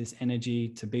order for this energy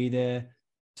to be there,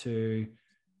 to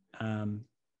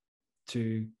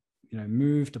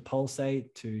move, to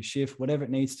pulsate, to shift, whatever it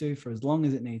needs to, for as long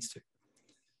as it needs to.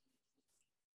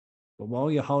 But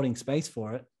while you're holding space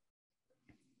for it,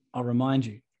 I'll remind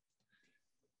you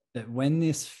that when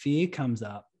this fear comes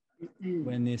up,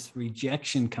 when this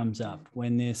rejection comes up,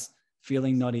 when this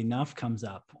feeling not enough comes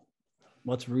up,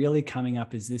 what's really coming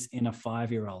up is this inner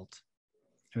 5-year-old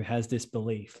who has this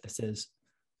belief that says,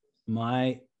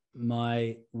 my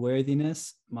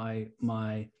worthiness, my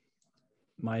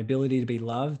ability to be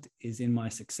loved is in my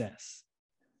success.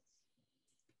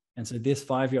 And so this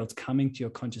 5-year-old's coming to your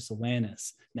conscious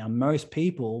awareness. Now, most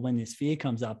people, when this fear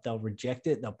comes up, they'll reject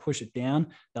it, they'll push it down,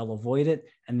 they'll avoid it,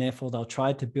 and therefore they'll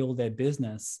try to build their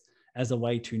business as a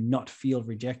way to not feel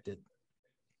rejected.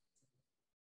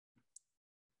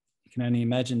 You can only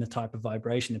imagine the type of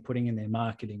vibration they're putting in their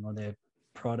marketing or their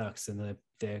products and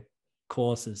their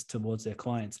courses towards their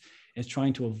clients. It's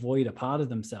trying to avoid a part of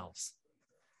themselves.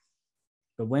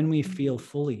 But when we feel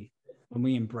fully, when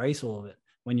we embrace all of it,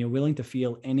 when you're willing to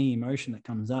feel any emotion that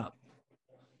comes up,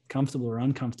 comfortable or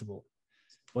uncomfortable,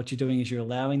 what you're doing is you're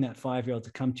allowing that 5-year-old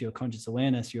to come to your conscious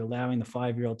awareness. You're allowing the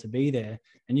 5-year-old to be there.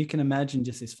 And you can imagine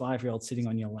just this 5-year-old sitting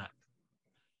on your lap.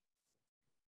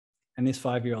 And this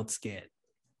 5-year-old's scared.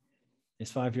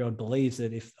 This 5-year-old believes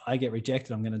that if I get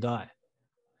rejected, I'm going to die.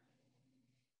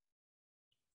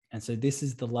 And so this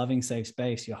is the loving, safe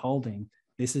space you're holding.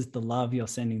 This is the love you're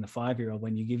sending the 5-year-old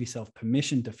when you give yourself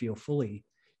permission to feel fully.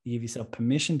 You give yourself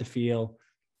permission to feel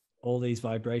all these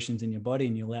vibrations in your body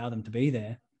and you allow them to be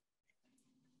there.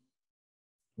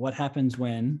 What happens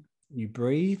when you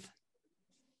breathe,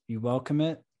 you welcome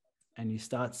it, and you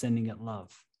start sending it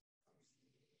love?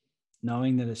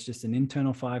 Knowing that it's just an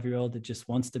internal 5-year-old that just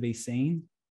wants to be seen.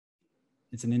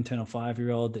 It's an internal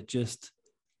 5-year-old that just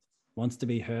wants to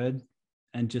be heard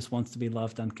and just wants to be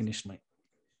loved unconditionally.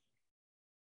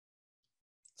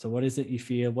 So what is it you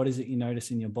feel? What is it you notice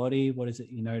in your body? What is it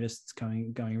you notice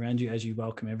going around you as you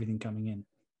welcome everything coming in?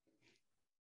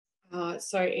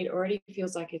 So it already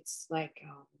feels like it's like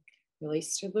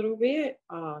released a little bit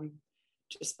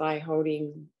just by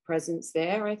holding presence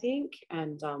there, I think,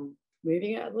 and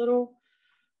moving it a little.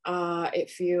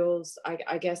 It feels,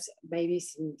 I guess, maybe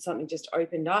something just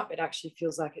opened up. It actually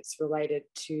feels like it's related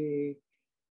to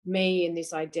me and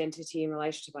this identity in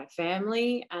relation to my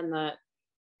family, and that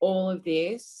all of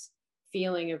this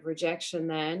feeling of rejection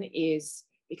then is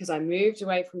because I moved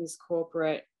away from this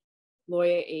corporate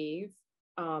lawyer Eve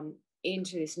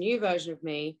into this new version of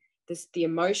me, the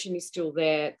emotion is still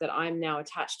there that I'm now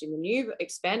attached in the new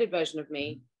expanded version of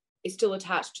me is still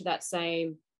attached to that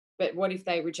same. But what if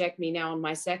they reject me now on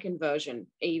my second version,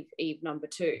 Eve number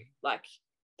 2? Like,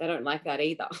 they don't like that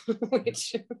either.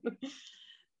 Which,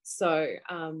 so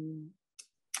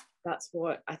that's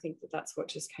what I think that's what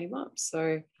just came up. So,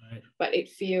 Right. but it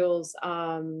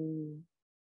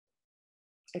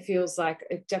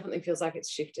definitely feels like it's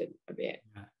shifted a bit.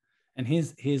 Yeah. And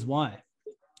here's why.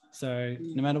 So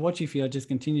no matter what you feel, just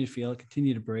continue to feel it,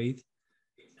 continue to breathe.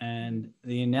 And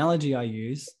the analogy I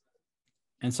use,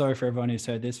 and sorry for everyone who's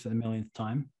heard this for the millionth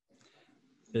time,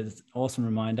 but it's an awesome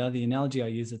reminder. The analogy I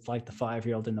use, it's like the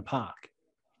 5-year-old in the park.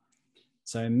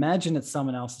 So imagine it's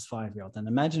someone else's 5-year-old. And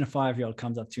imagine a 5-year-old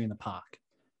comes up to you in the park.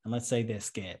 And let's say they're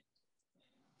scared.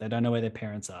 They don't know where their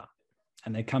parents are.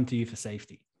 And they come to you for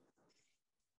safety.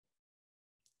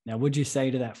 Now, would you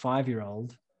say to that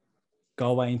 5-year-old,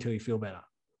 go away until you feel better?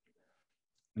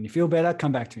 When you feel better,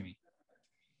 come back to me.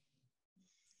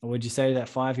 Or would you say to that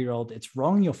 5-year-old, it's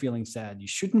wrong you're feeling sad. You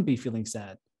shouldn't be feeling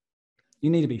sad. You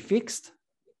need to be fixed.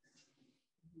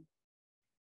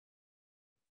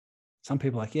 Some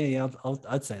people are like, yeah,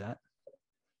 I'd say that.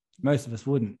 Most of us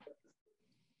wouldn't.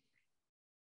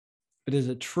 But is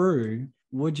it true?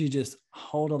 Would you just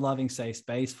hold a loving, safe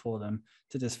space for them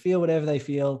to just feel whatever they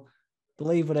feel,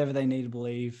 believe whatever they need to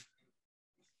believe,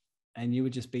 and you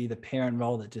would just be the parent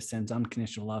role that just sends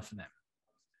unconditional love for them?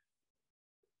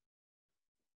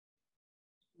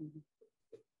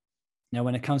 Now,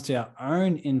 when it comes to our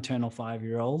own internal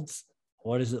 5-year-olds,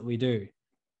 what is it we do?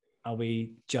 Are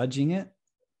we judging it?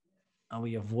 Are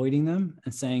we avoiding them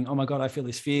and saying, oh my God, I feel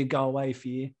this fear, go away,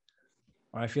 fear?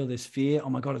 Or I feel this fear, oh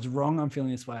my God, it's wrong, I'm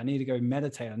feeling this way. I need to go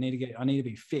meditate. I need to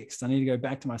be fixed. I need to go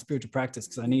back to my spiritual practice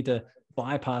because I need to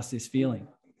bypass this feeling.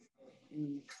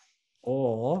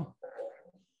 Or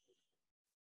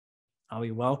are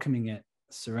we welcoming it,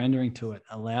 surrendering to it,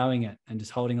 allowing it, and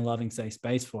just holding a loving, safe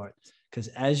space for it? Because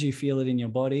as you feel it in your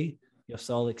body, your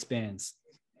soul expands.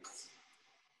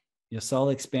 Your soul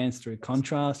expands through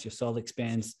contrast. Your soul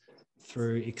expands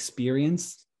through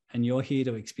experience. And you're here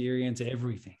to experience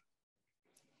everything.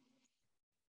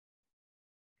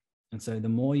 And so the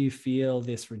more you feel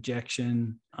this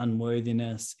rejection,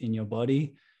 unworthiness in your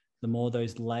body, the more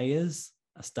those layers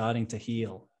are starting to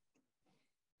heal.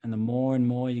 And the more and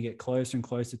more you get closer and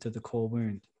closer to the core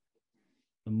wound,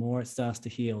 the more it starts to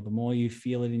heal, the more you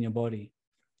feel it in your body.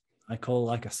 I call it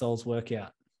like a soul's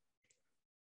workout.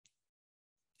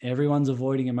 Everyone's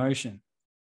avoiding emotion.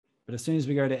 But as soon as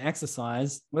we go to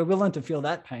exercise, we're willing to feel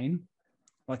that pain.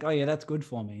 Like, oh yeah, that's good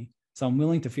for me. So I'm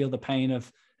willing to feel the pain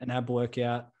of an ab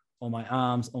workout or my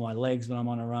arms or my legs when I'm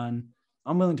on a run.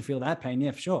 I'm willing to feel that pain,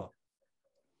 yeah, for sure.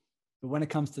 But when it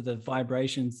comes to the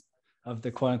vibrations of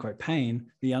the quote unquote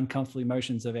pain, the uncomfortable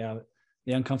vibrations of our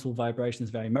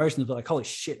emotions, we're like, holy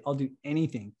shit, I'll do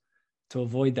anything to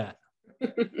avoid that.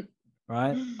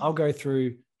 Right? I'll go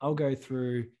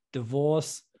through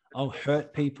divorce. I'll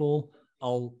hurt people.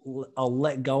 I'll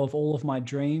let go of all of my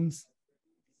dreams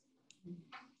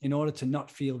in order to not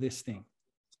feel this thing.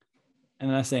 And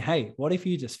then I say, hey, what if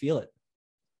you just feel it?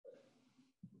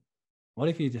 What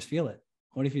if you just feel it?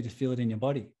 What if you just feel it in your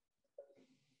body?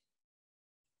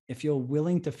 If you're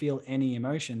willing to feel any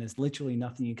emotion, there's literally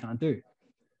nothing you can't do,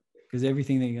 because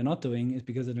everything that you're not doing is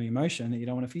because of an emotion that you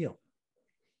don't want to feel.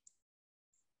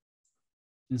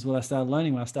 This is what I started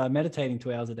learning when I started meditating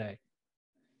 2 hours a day.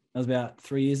 That was about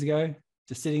 3 years ago,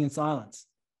 just sitting in silence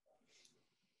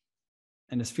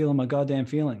and just feeling my goddamn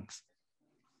feelings.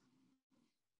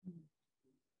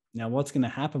 Now, what's going to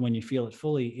happen when you feel it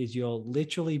fully is you're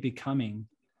literally becoming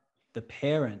the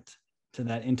parent to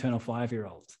that internal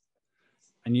 5-year-old.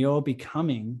 And you're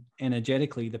becoming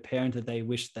energetically the parent that they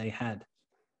wish they had.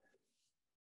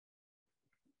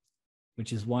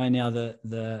 Which is why now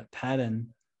the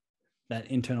pattern,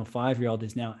 that internal 5-year-old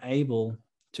is now able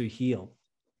to heal.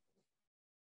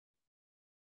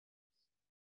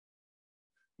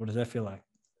 What does that feel like?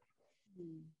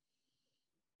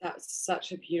 That's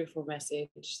such a beautiful message.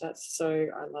 I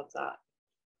love that.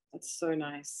 That's so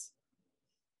nice.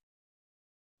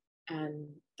 And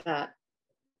that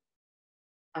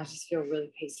I just feel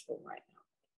really peaceful right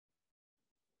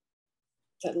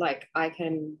now. That like I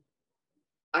can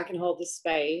hold the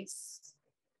space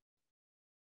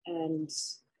and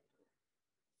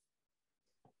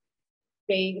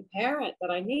be the parent that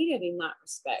I needed in that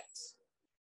respect.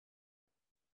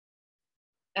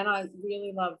 And I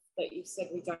really love that you said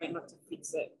we don't have to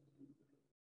fix it.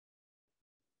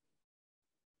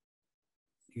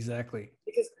 Exactly.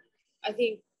 Because I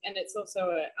think, and it's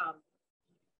also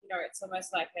it's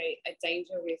almost like a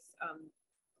danger with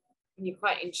when you're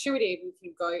quite intuitive, if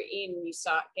you go in and you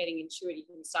start getting intuitive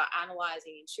and start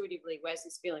analyzing intuitively, where's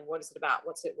this feeling? What is it about?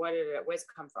 What's it? Where's it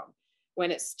come from?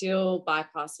 When it's still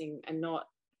bypassing and not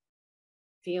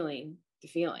feeling the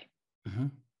feeling. Mm-hmm.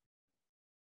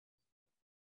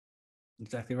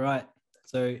 Exactly right.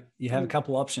 So you have a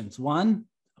couple options. One,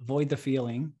 avoid the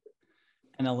feeling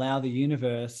and allow the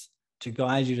universe to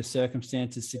guide you to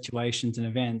circumstances, situations, and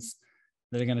events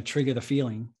that are going to trigger the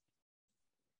feeling.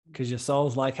 Because your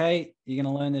soul's like, hey, you're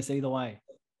going to learn this either way.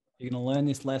 You're going to learn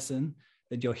this lesson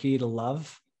that you're here to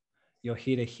love, you're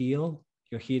here to heal,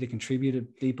 you're here to contribute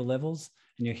at deeper levels,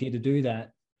 and you're here to do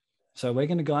that. So we're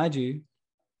going to guide you,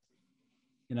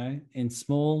 you know, in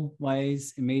small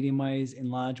ways, in medium ways, in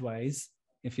large ways.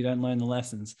 If you don't learn the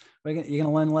lessons, you're going to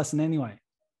learn the lesson anyway.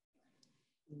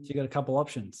 So you got a couple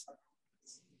options.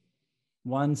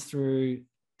 One's through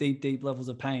deep levels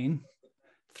of pain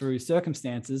through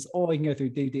circumstances, or you can go through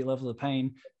deep levels of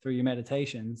pain through your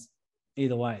meditations.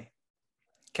 Either way.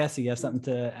 Cassie, you have something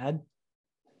to add?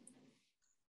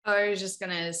 I was just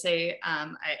going to say,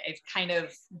 I've kind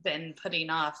of been putting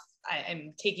off,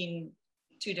 I'm taking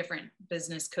 2 different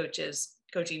business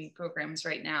coaching programs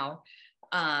right now.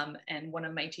 And one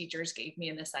of my teachers gave me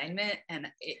an assignment, and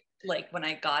it, like, when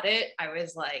I got it, I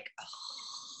was like, oh,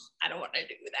 I don't want to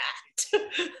do that.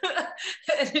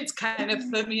 And it's kind of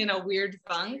put me in a weird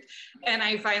funk. And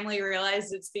I finally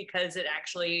realized it's because it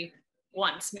actually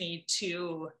wants me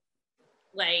to,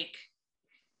 like,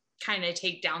 kind of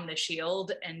take down the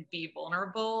shield and be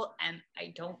vulnerable. And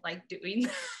I don't like doing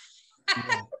that.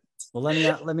 Yeah. Well,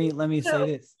 let me say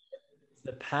this.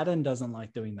 The pattern doesn't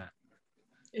like doing that.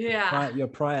 Yeah. Your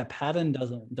prior pattern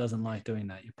doesn't like doing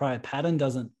that. Your prior pattern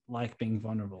doesn't like being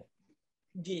vulnerable.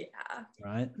 Yeah.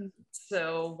 Right.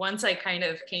 So once I kind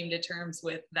of came to terms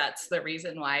with that's the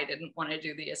reason why I didn't want to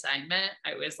do the assignment,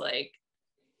 I was like,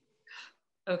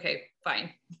 okay,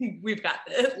 fine. We've got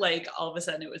this. Like, all of a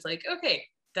sudden it was like, okay,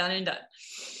 done and done.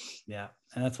 Yeah.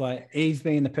 And that's why Eve's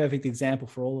being the perfect example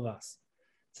for all of us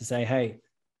to say, hey,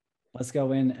 let's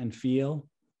go in and feel.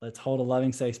 Let's hold a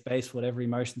loving, safe space for whatever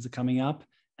emotions are coming up.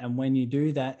 And when you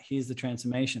do that, here's the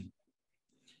transformation.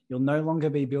 You'll no longer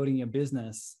be building your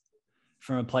business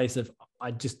from a place of,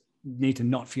 I just need to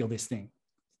not feel this thing.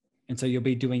 And so you'll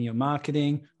be doing your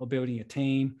marketing or building your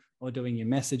team or doing your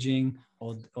messaging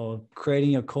or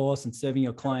creating your course and serving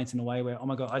your clients in a way where, oh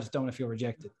my God, I just don't want to feel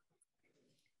rejected.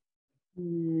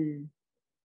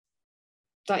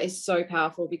 That is so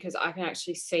powerful, because I can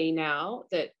actually see now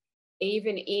that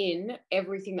even in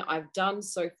everything that I've done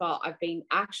so far, I've been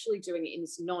actually doing it in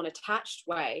this non-attached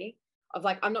way of,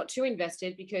 like, I'm not too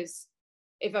invested, because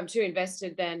if I'm too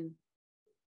invested, then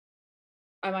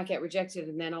I might get rejected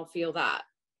and then I'll feel that.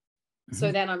 Mm-hmm.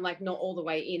 So then I'm, like, not all the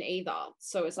way in either.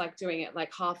 So it's like doing it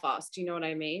like half-assed. Do you know what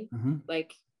I mean? Mm-hmm.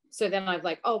 Like, so then I've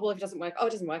like, oh, well, if it doesn't work,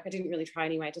 it doesn't work. I didn't really try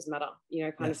anyway. It doesn't matter, you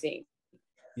know, kind of thing.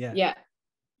 Yeah. Yeah.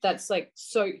 That's like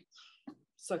so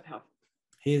powerful.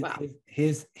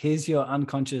 Here's your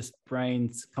unconscious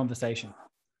brain's conversation.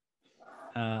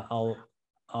 I'll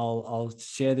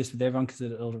share this with everyone because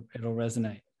it'll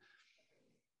resonate.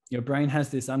 Your brain has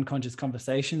this unconscious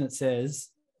conversation that says,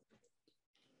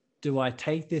 do I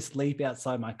take this leap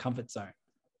outside my comfort zone?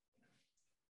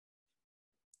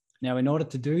 Now, in order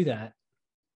to do that,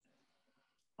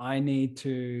 I need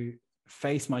to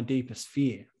face my deepest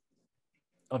fear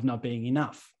of not being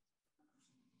enough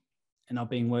and not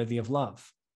being worthy of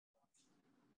love.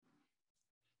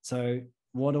 So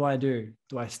what do?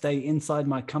 Do I stay inside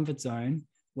my comfort zone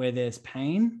where there's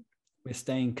pain, where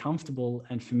staying comfortable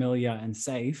and familiar and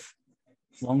safe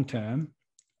long-term,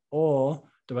 or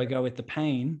do I go with the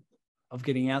pain of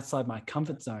getting outside my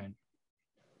comfort zone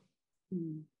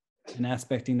and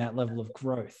aspecting that level of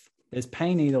growth? There's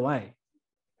pain either way.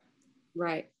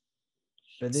 Right.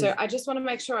 So I just want to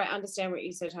make sure I understand what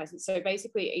you said, Tyson. So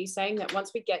basically, are you saying that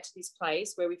once we get to this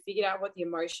place where we figured out what the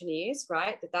emotion is,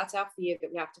 right, that's our fear,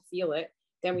 that we have to feel it,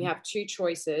 then we have 2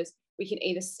 choices. We can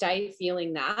either stay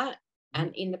feeling that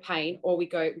and in the pain, or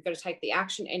we've got to take the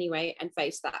action anyway and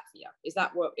face that fear. Is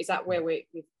that where we're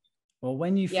well,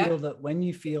 when you feel that, when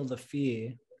you feel the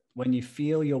fear, when you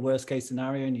feel your worst case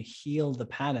scenario and you heal the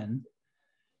pattern,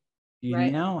 you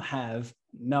now have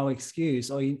no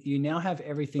excuse, or you now have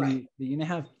everything. You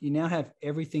now have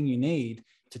everything you need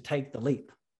to take the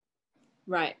leap.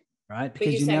 Right.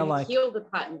 Because you now, like, heal the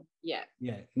pattern. Yeah.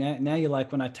 Yeah. Now you're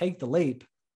like, when I take the leap,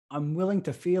 I'm willing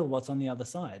to feel what's on the other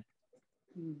side.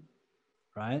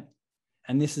 Right.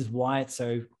 And this is why it's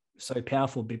so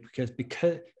powerful, because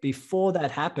before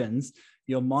that happens,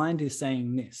 your mind is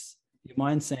saying this. Your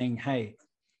mind's saying, hey,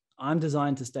 I'm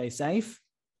designed to stay safe,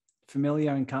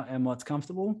 familiar, and what's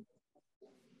comfortable.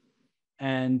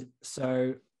 And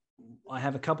so I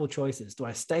have a couple of choices. Do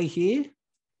I stay here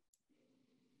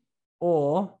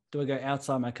or do I go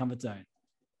outside my comfort zone?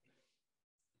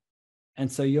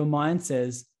 And so your mind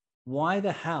says, why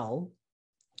the hell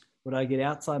would I get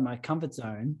outside my comfort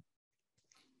zone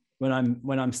when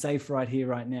I'm safe right here,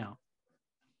 right now?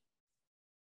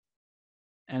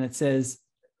 And it says,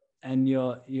 and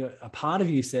a part of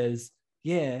you says,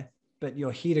 yeah, but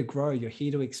you're here to grow, you're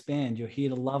here to expand, you're here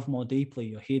to love more deeply,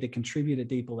 you're here to contribute at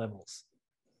deeper levels.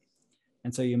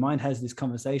 And so your mind has this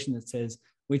conversation that says,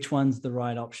 which one's the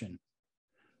right option?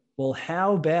 Well,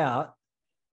 how about,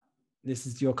 this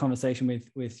is your conversation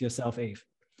with yourself, Eve.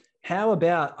 How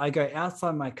about I go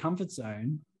outside my comfort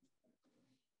zone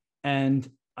and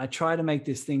I try to make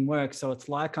this thing work so it's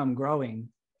like I'm growing,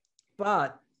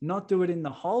 but not do it in the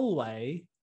whole way.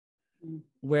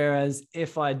 Whereas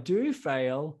if I do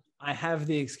fail, I have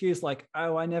the excuse like,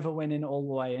 oh, I never went in all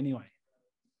the way anyway.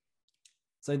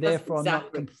 So therefore, I'm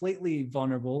not completely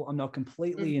vulnerable. I'm not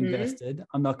completely invested.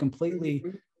 I'm not completely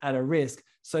at a risk,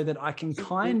 so that I can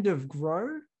kind of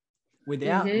grow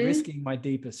without risking my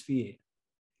deepest fear.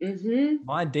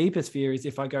 My deepest fear is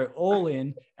if I go all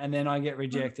in and then I get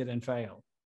rejected and fail.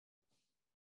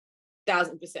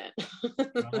 1000%.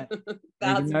 Right?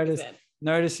 1000%.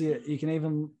 Notice you can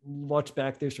even watch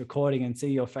back this recording and see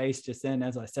your face just then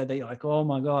as I said that. You're like, oh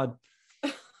my God.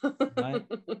 Right?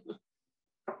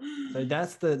 So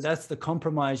that's the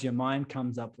compromise your mind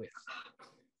comes up with.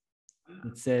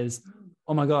 It says,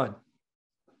 oh my God,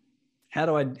 how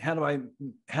do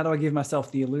I give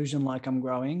myself the illusion like I'm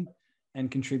growing and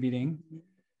contributing,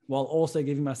 while also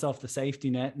giving myself the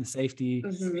safety net and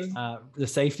the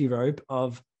safety rope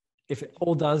of, if it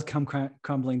all does come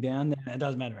crumbling down, then it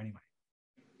doesn't matter anyway.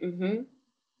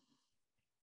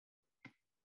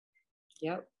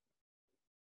 Yep.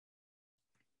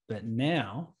 But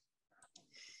now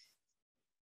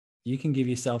you can give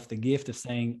yourself the gift of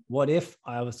saying, what if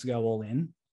I was to go all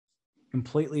in,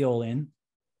 completely all in,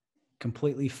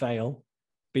 completely fail,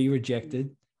 be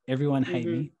rejected, everyone hate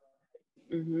me,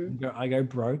 I go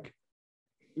broke,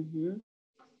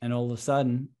 and all of a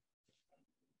sudden,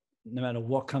 no matter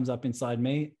what comes up inside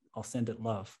me, I'll send it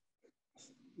love.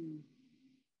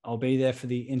 I'll be there for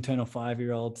the internal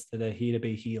 5-year-olds that are here to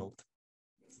be healed,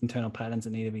 internal patterns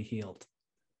that need to be healed.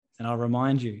 And I'll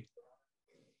remind you,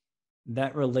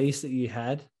 that release that you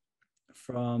had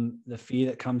from the fear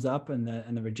that comes up and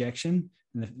the rejection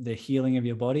and the healing of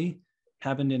your body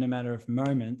happened in a matter of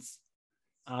moments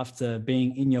after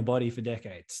being in your body for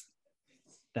decades.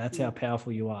 That's how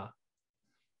powerful you are.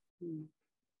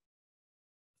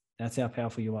 That's how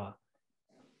powerful you are.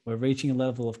 We're reaching a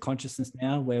level of consciousness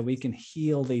now where we can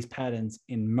heal these patterns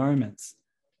in moments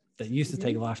that used to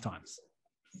take lifetimes.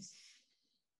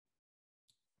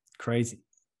 Crazy.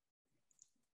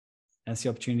 That's the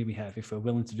opportunity we have if we're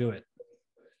willing to do it.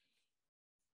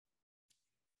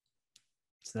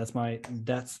 So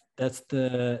that's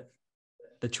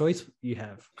the choice you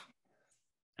have.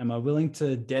 Am I willing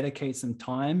to dedicate some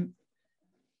time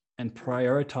and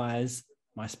prioritize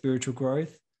my spiritual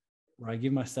growth, where I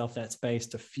give myself that space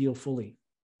to feel fully,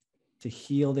 to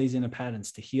heal these inner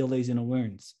patterns, to heal these inner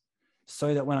wounds,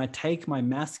 so that when I take my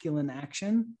masculine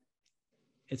action,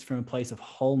 it's from a place of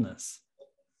wholeness.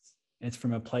 It's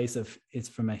from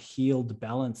a healed,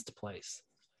 balanced place.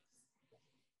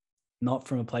 Not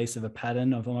from a place of a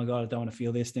pattern of, oh my God, I don't want to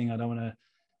feel this thing. I don't want to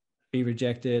be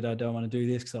rejected. I don't want to do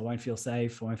this because I won't feel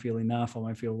safe. I won't feel enough. I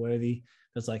won't feel worthy.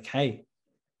 It's like, hey,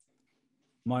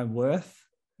 my worth,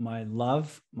 my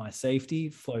love, my safety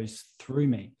flows through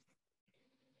me.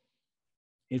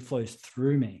 It flows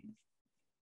through me.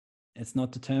 It's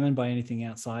not determined by anything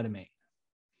outside of me.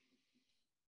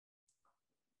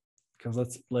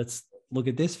 Because let's look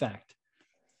at this fact.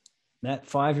 That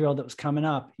 5-year-old that was coming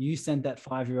up, you sent that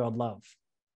 5-year-old love.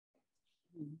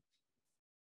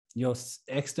 Your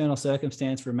external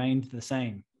circumstance remained the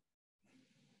same.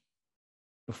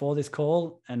 Before this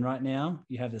call and right now,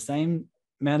 you have the same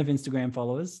amount of Instagram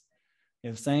followers. You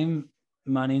have the same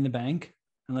money in the bank,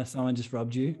 unless someone just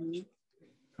robbed you,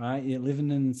 right? You're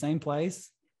living in the same place.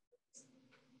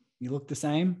 You look the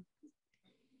same,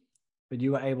 but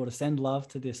you were able to send love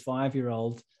to this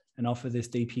 5-year-old and offer this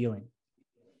deep healing.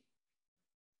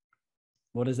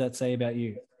 What does that say about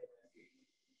you?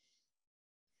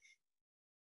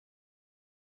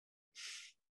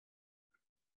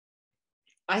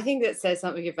 I think that says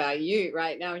something about you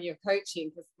right now in your coaching,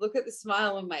 because look at the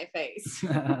smile on my face.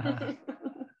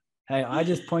 Hey, I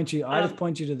just point you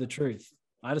to the truth.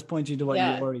 I just point you to what you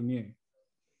already knew.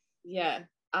 Yeah.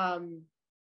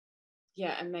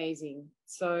 Yeah, amazing.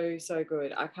 so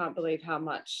good. I can't believe how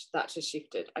much that just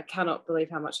shifted. I cannot believe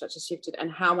how much that just shifted,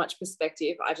 and how much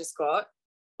perspective I just got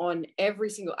on every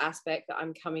single aspect that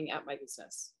I'm coming at my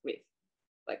business with.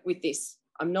 Like with this,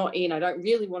 I'm not in. I don't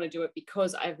really want to do it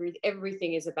because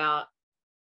everything is about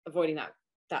avoiding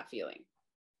that feeling.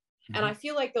 Mm-hmm. And I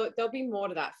feel like there'll be more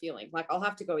to that feeling. Like I'll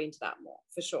have to go into that more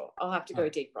for sure. I'll have to go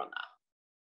deeper on that.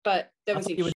 But there was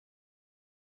a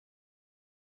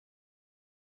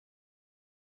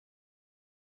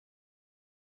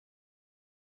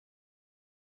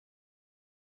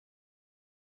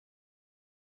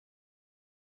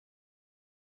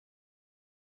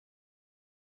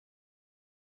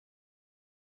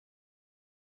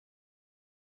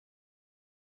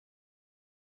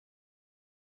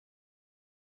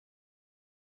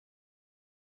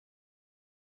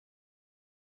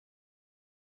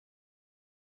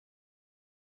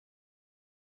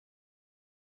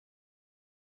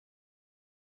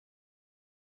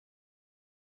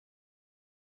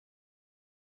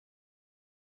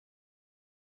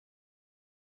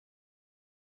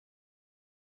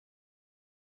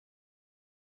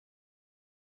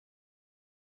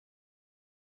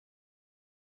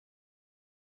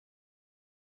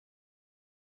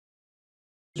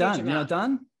done. You're not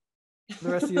done for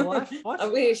the rest of your life? What? I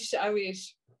wish.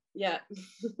 Yeah.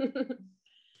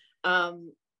 But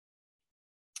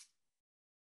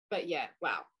yeah,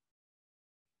 wow.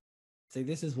 See,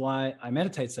 this is why I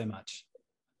meditate so much.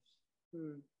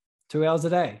 2 hours a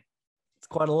day. It's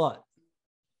quite a lot.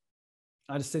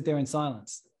 I just sit there in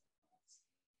silence.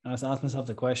 And I just ask myself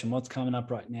the question, what's coming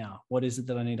up right now? What is it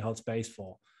that I need to hold space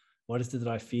for? What is it that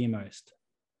I fear most?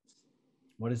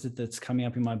 What is it that's coming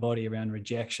up in my body around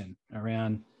rejection,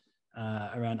 around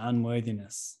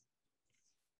unworthiness?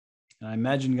 And I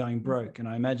imagine going broke, and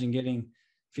I imagine getting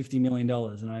 $50 million,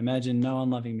 and I imagine no one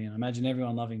loving me, and I imagine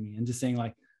everyone loving me, and just saying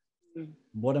like,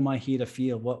 what am I here to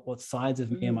feel? What sides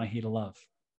of me am I here to love?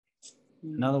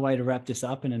 Another way to wrap this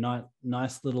up in a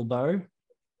nice little bow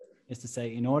is to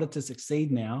say, in order to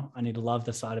succeed now, I need to love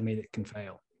the side of me that can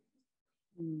fail.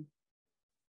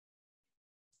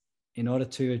 In order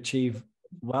to achieve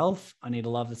wealth, I need to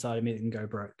love the side of me that can go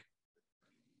broke.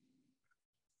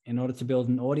 In order to build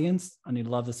an audience, I need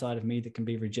to love the side of me that can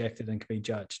be rejected and can be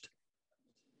judged.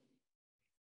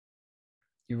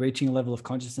 You're reaching a level of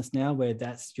consciousness now where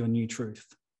that's your new truth.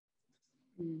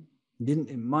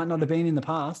 It might not have been in the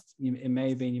past. It may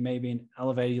have been, you may be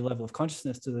elevated your level of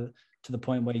consciousness to the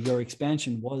point where your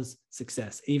expansion was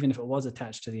success, even if it was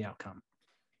attached to the outcome.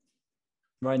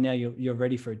 Right now, you're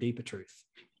ready for a deeper truth.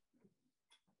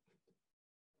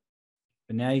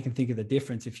 But now you can think of the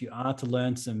difference. If you are to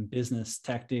learn some business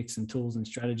tactics and tools and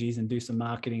strategies and do some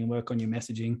marketing and work on your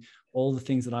messaging, all the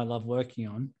things that I love working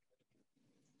on,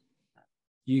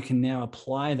 you can now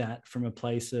apply that from a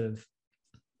place of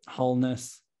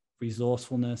wholeness,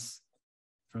 resourcefulness,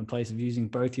 from a place of using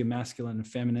both your masculine and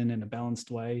feminine in a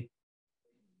balanced way,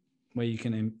 where you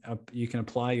can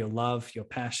apply your love, your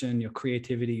passion, your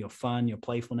creativity, your fun, your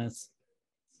playfulness.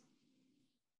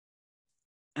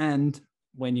 And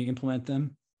when you implement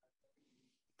them,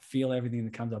 feel everything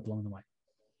that comes up along the way.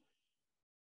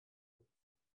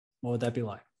 What would that be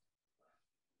like?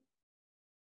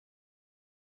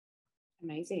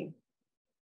 Amazing.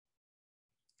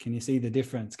 Can you see the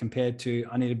difference compared to,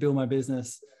 I need to build my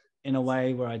business in a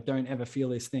way where I don't ever feel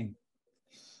this thing?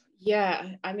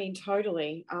 Yeah, I mean,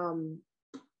 totally.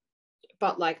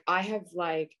 But like I have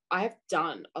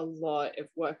done a lot of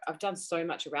work. I've done so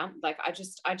much around, like, I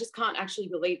just can't actually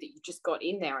believe that you just got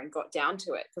in there and got down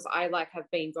to it. Because I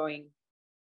have been going,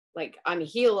 like, I'm a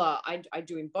healer. I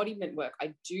do embodiment work.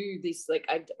 I do this,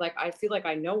 I feel like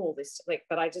I know all this, like,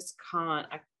 but I just can't,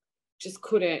 I just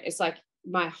couldn't. It's like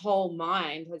my whole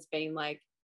mind has been like,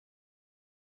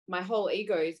 my whole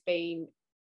ego has been,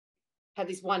 had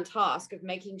this one task of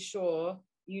making sure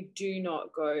you do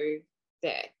not go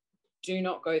there. Do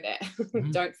not go there.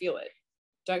 Don't feel it.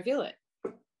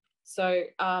 So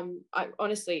I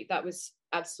honestly, that was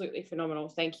absolutely phenomenal.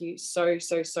 Thank you so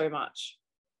much.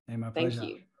 Hey, my pleasure.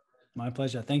 Thank you. My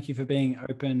pleasure. Thank you for being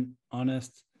open,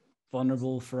 honest,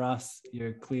 vulnerable for us. You're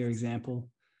a clear example.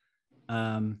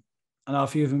 I know a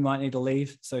few of them might need to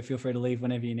leave, so feel free to leave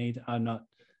whenever you need. We're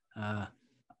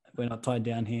not tied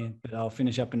down here, but I'll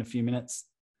finish up in a few minutes.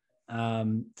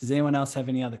 Does anyone else have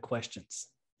any other questions?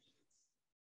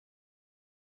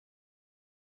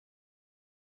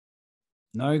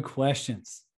 No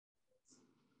questions.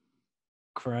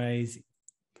 Crazy.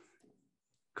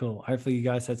 Cool. Hopefully you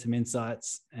guys had some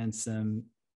insights and some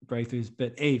breakthroughs.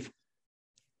 But Eve,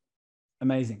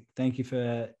 amazing. Thank you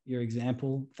for your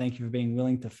example. Thank you for being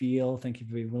willing to feel. Thank you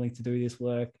for being willing to do this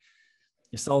work.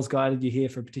 Your soul's guided you here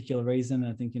for a particular reason.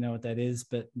 I think you know what that is,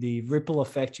 but the ripple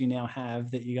effect you now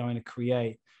have that you're going to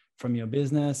create from your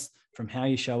business, from how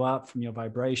you show up, from your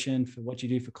vibration, for what you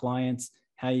do for clients,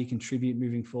 how you contribute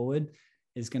moving forward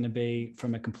is going to be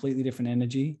from a completely different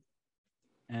energy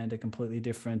and a completely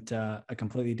different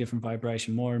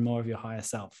vibration, more and more of your higher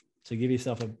self. So give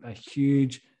yourself a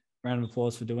huge round of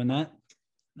applause for doing that.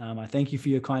 I thank you for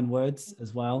your kind words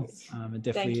as well. It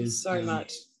definitely Thank you is so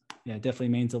much. Yeah, it definitely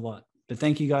means a lot. But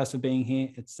thank you guys for being here.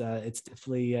 It's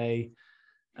definitely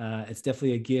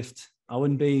a gift. I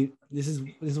wouldn't be. This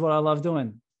is what I love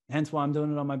doing. Hence why I'm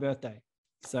doing it on my birthday.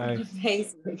 So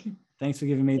Amazing. Thanks for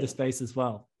giving me the space as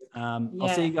well. I'll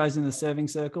see you guys in the serving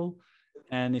circle.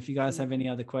 And if you guys have any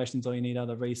other questions or you need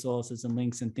other resources and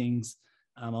links and things,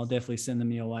 I'll definitely send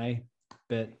them your way.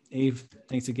 But Eve,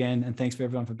 thanks again. And thanks for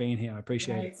everyone for being here. I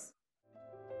appreciate it.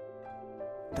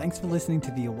 Thanks for listening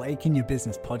to the Awaken Your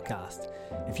Business podcast.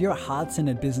 If you're a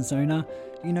heart-centered business owner,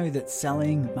 you know that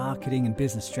selling, marketing, and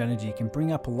business strategy can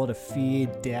bring up a lot of fear,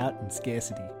 doubt, and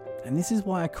scarcity. And this is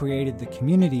why I created the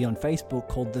community on Facebook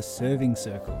called the Serving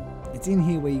Circle. It's in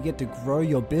here where you get to grow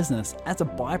your business as a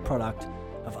byproduct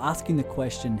of asking the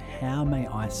question, how may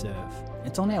I serve?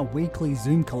 It's on our weekly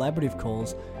Zoom collaborative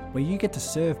calls where you get to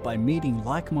serve by meeting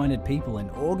like-minded people and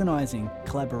organizing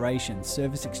collaborations,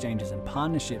 service exchanges, and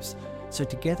partnerships so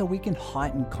together we can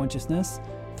heighten consciousness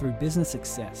through business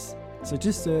success. So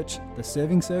just search the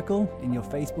Serving Circle in your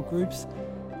Facebook groups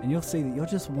and you'll see that you're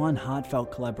just one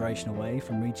heartfelt collaboration away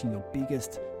from reaching your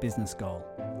biggest business goal.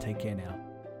 Take care now.